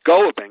can't let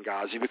go of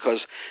Benghazi because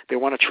they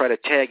want to try to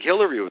tag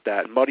Hillary with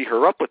that and muddy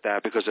her up with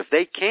that. Because if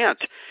they can't,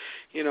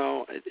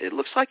 it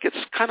looks like it's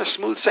kind of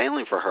smooth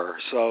sailing for her.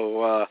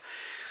 So.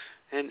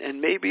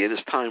 And maybe it is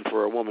time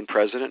for a woman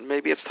president.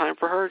 Maybe it's time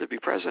for her to be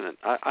president.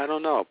 I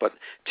don't know. But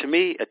to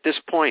me, at this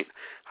point,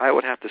 I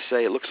would have to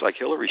say it looks like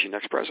Hillary's your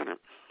next president.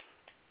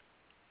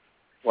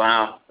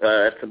 Wow.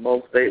 That's a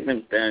bold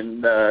statement,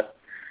 and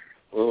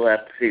we'll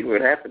have to see what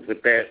happens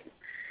with that.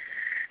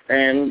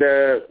 And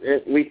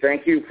we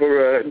thank you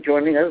for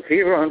joining us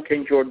here on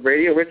King Jordan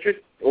Radio, Richard.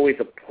 Always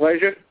a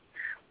pleasure.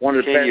 one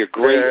of the King, best. You're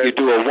great. You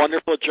do a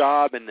wonderful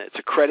job, and it's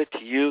a credit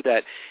to you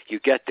that you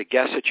get the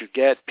guests that you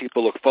get.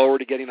 People look forward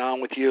to getting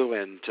on with you,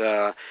 and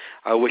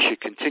I wish you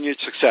continued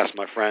success,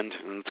 my friend.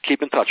 And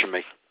keep in touch with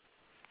me.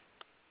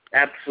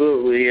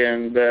 Absolutely,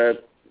 and do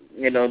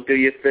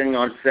your thing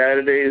on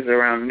Saturdays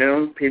around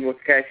noon. People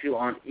catch you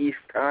on East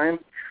Time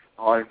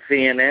on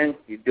CNN.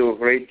 You do a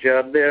great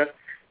job there.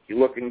 You're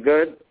looking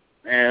good,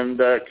 and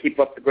keep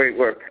up the great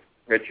work,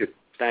 Richard.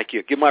 Thank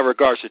you. Give my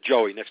regards to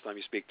Joey next time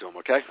you speak to him,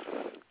 okay?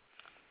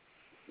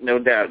 No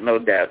doubt, no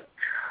doubt.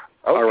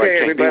 Okay, all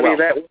right, King,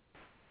 everybody,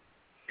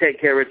 take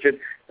care, Richard.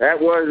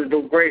 That was the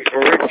great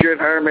Richard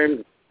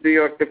Herman, New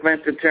York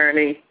defense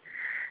attorney,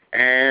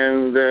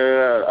 and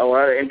a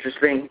lot of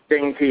interesting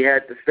things he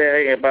had to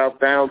say about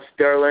Donald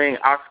Sterling,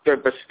 Oscar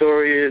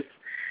Pistorius,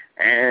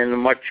 and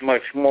much,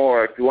 much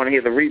more. If you want to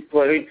hear the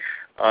replay,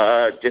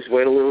 just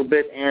wait a little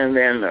bit and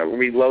then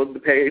reload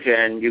the page,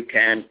 and you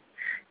can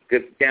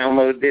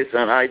download this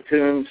on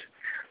iTunes.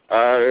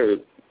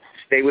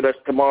 Stay with us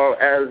tomorrow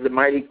as the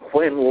mighty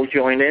Quinn will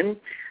join in.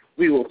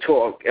 We will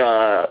talk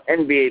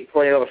NBA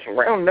playoffs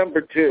round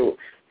number 2,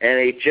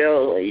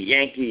 NHL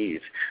Yankees.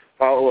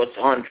 Follow us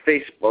on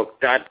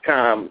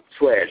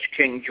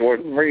Facebook.com/King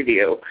Jordan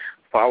Radio.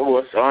 Follow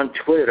us on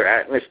Twitter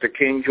at Mr.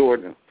 King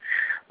Jordan.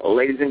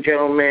 Ladies and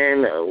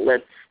gentlemen,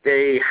 let's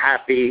stay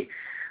happy,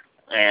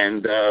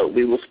 and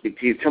we will speak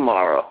to you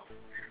tomorrow.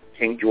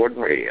 King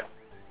Jordan Radio.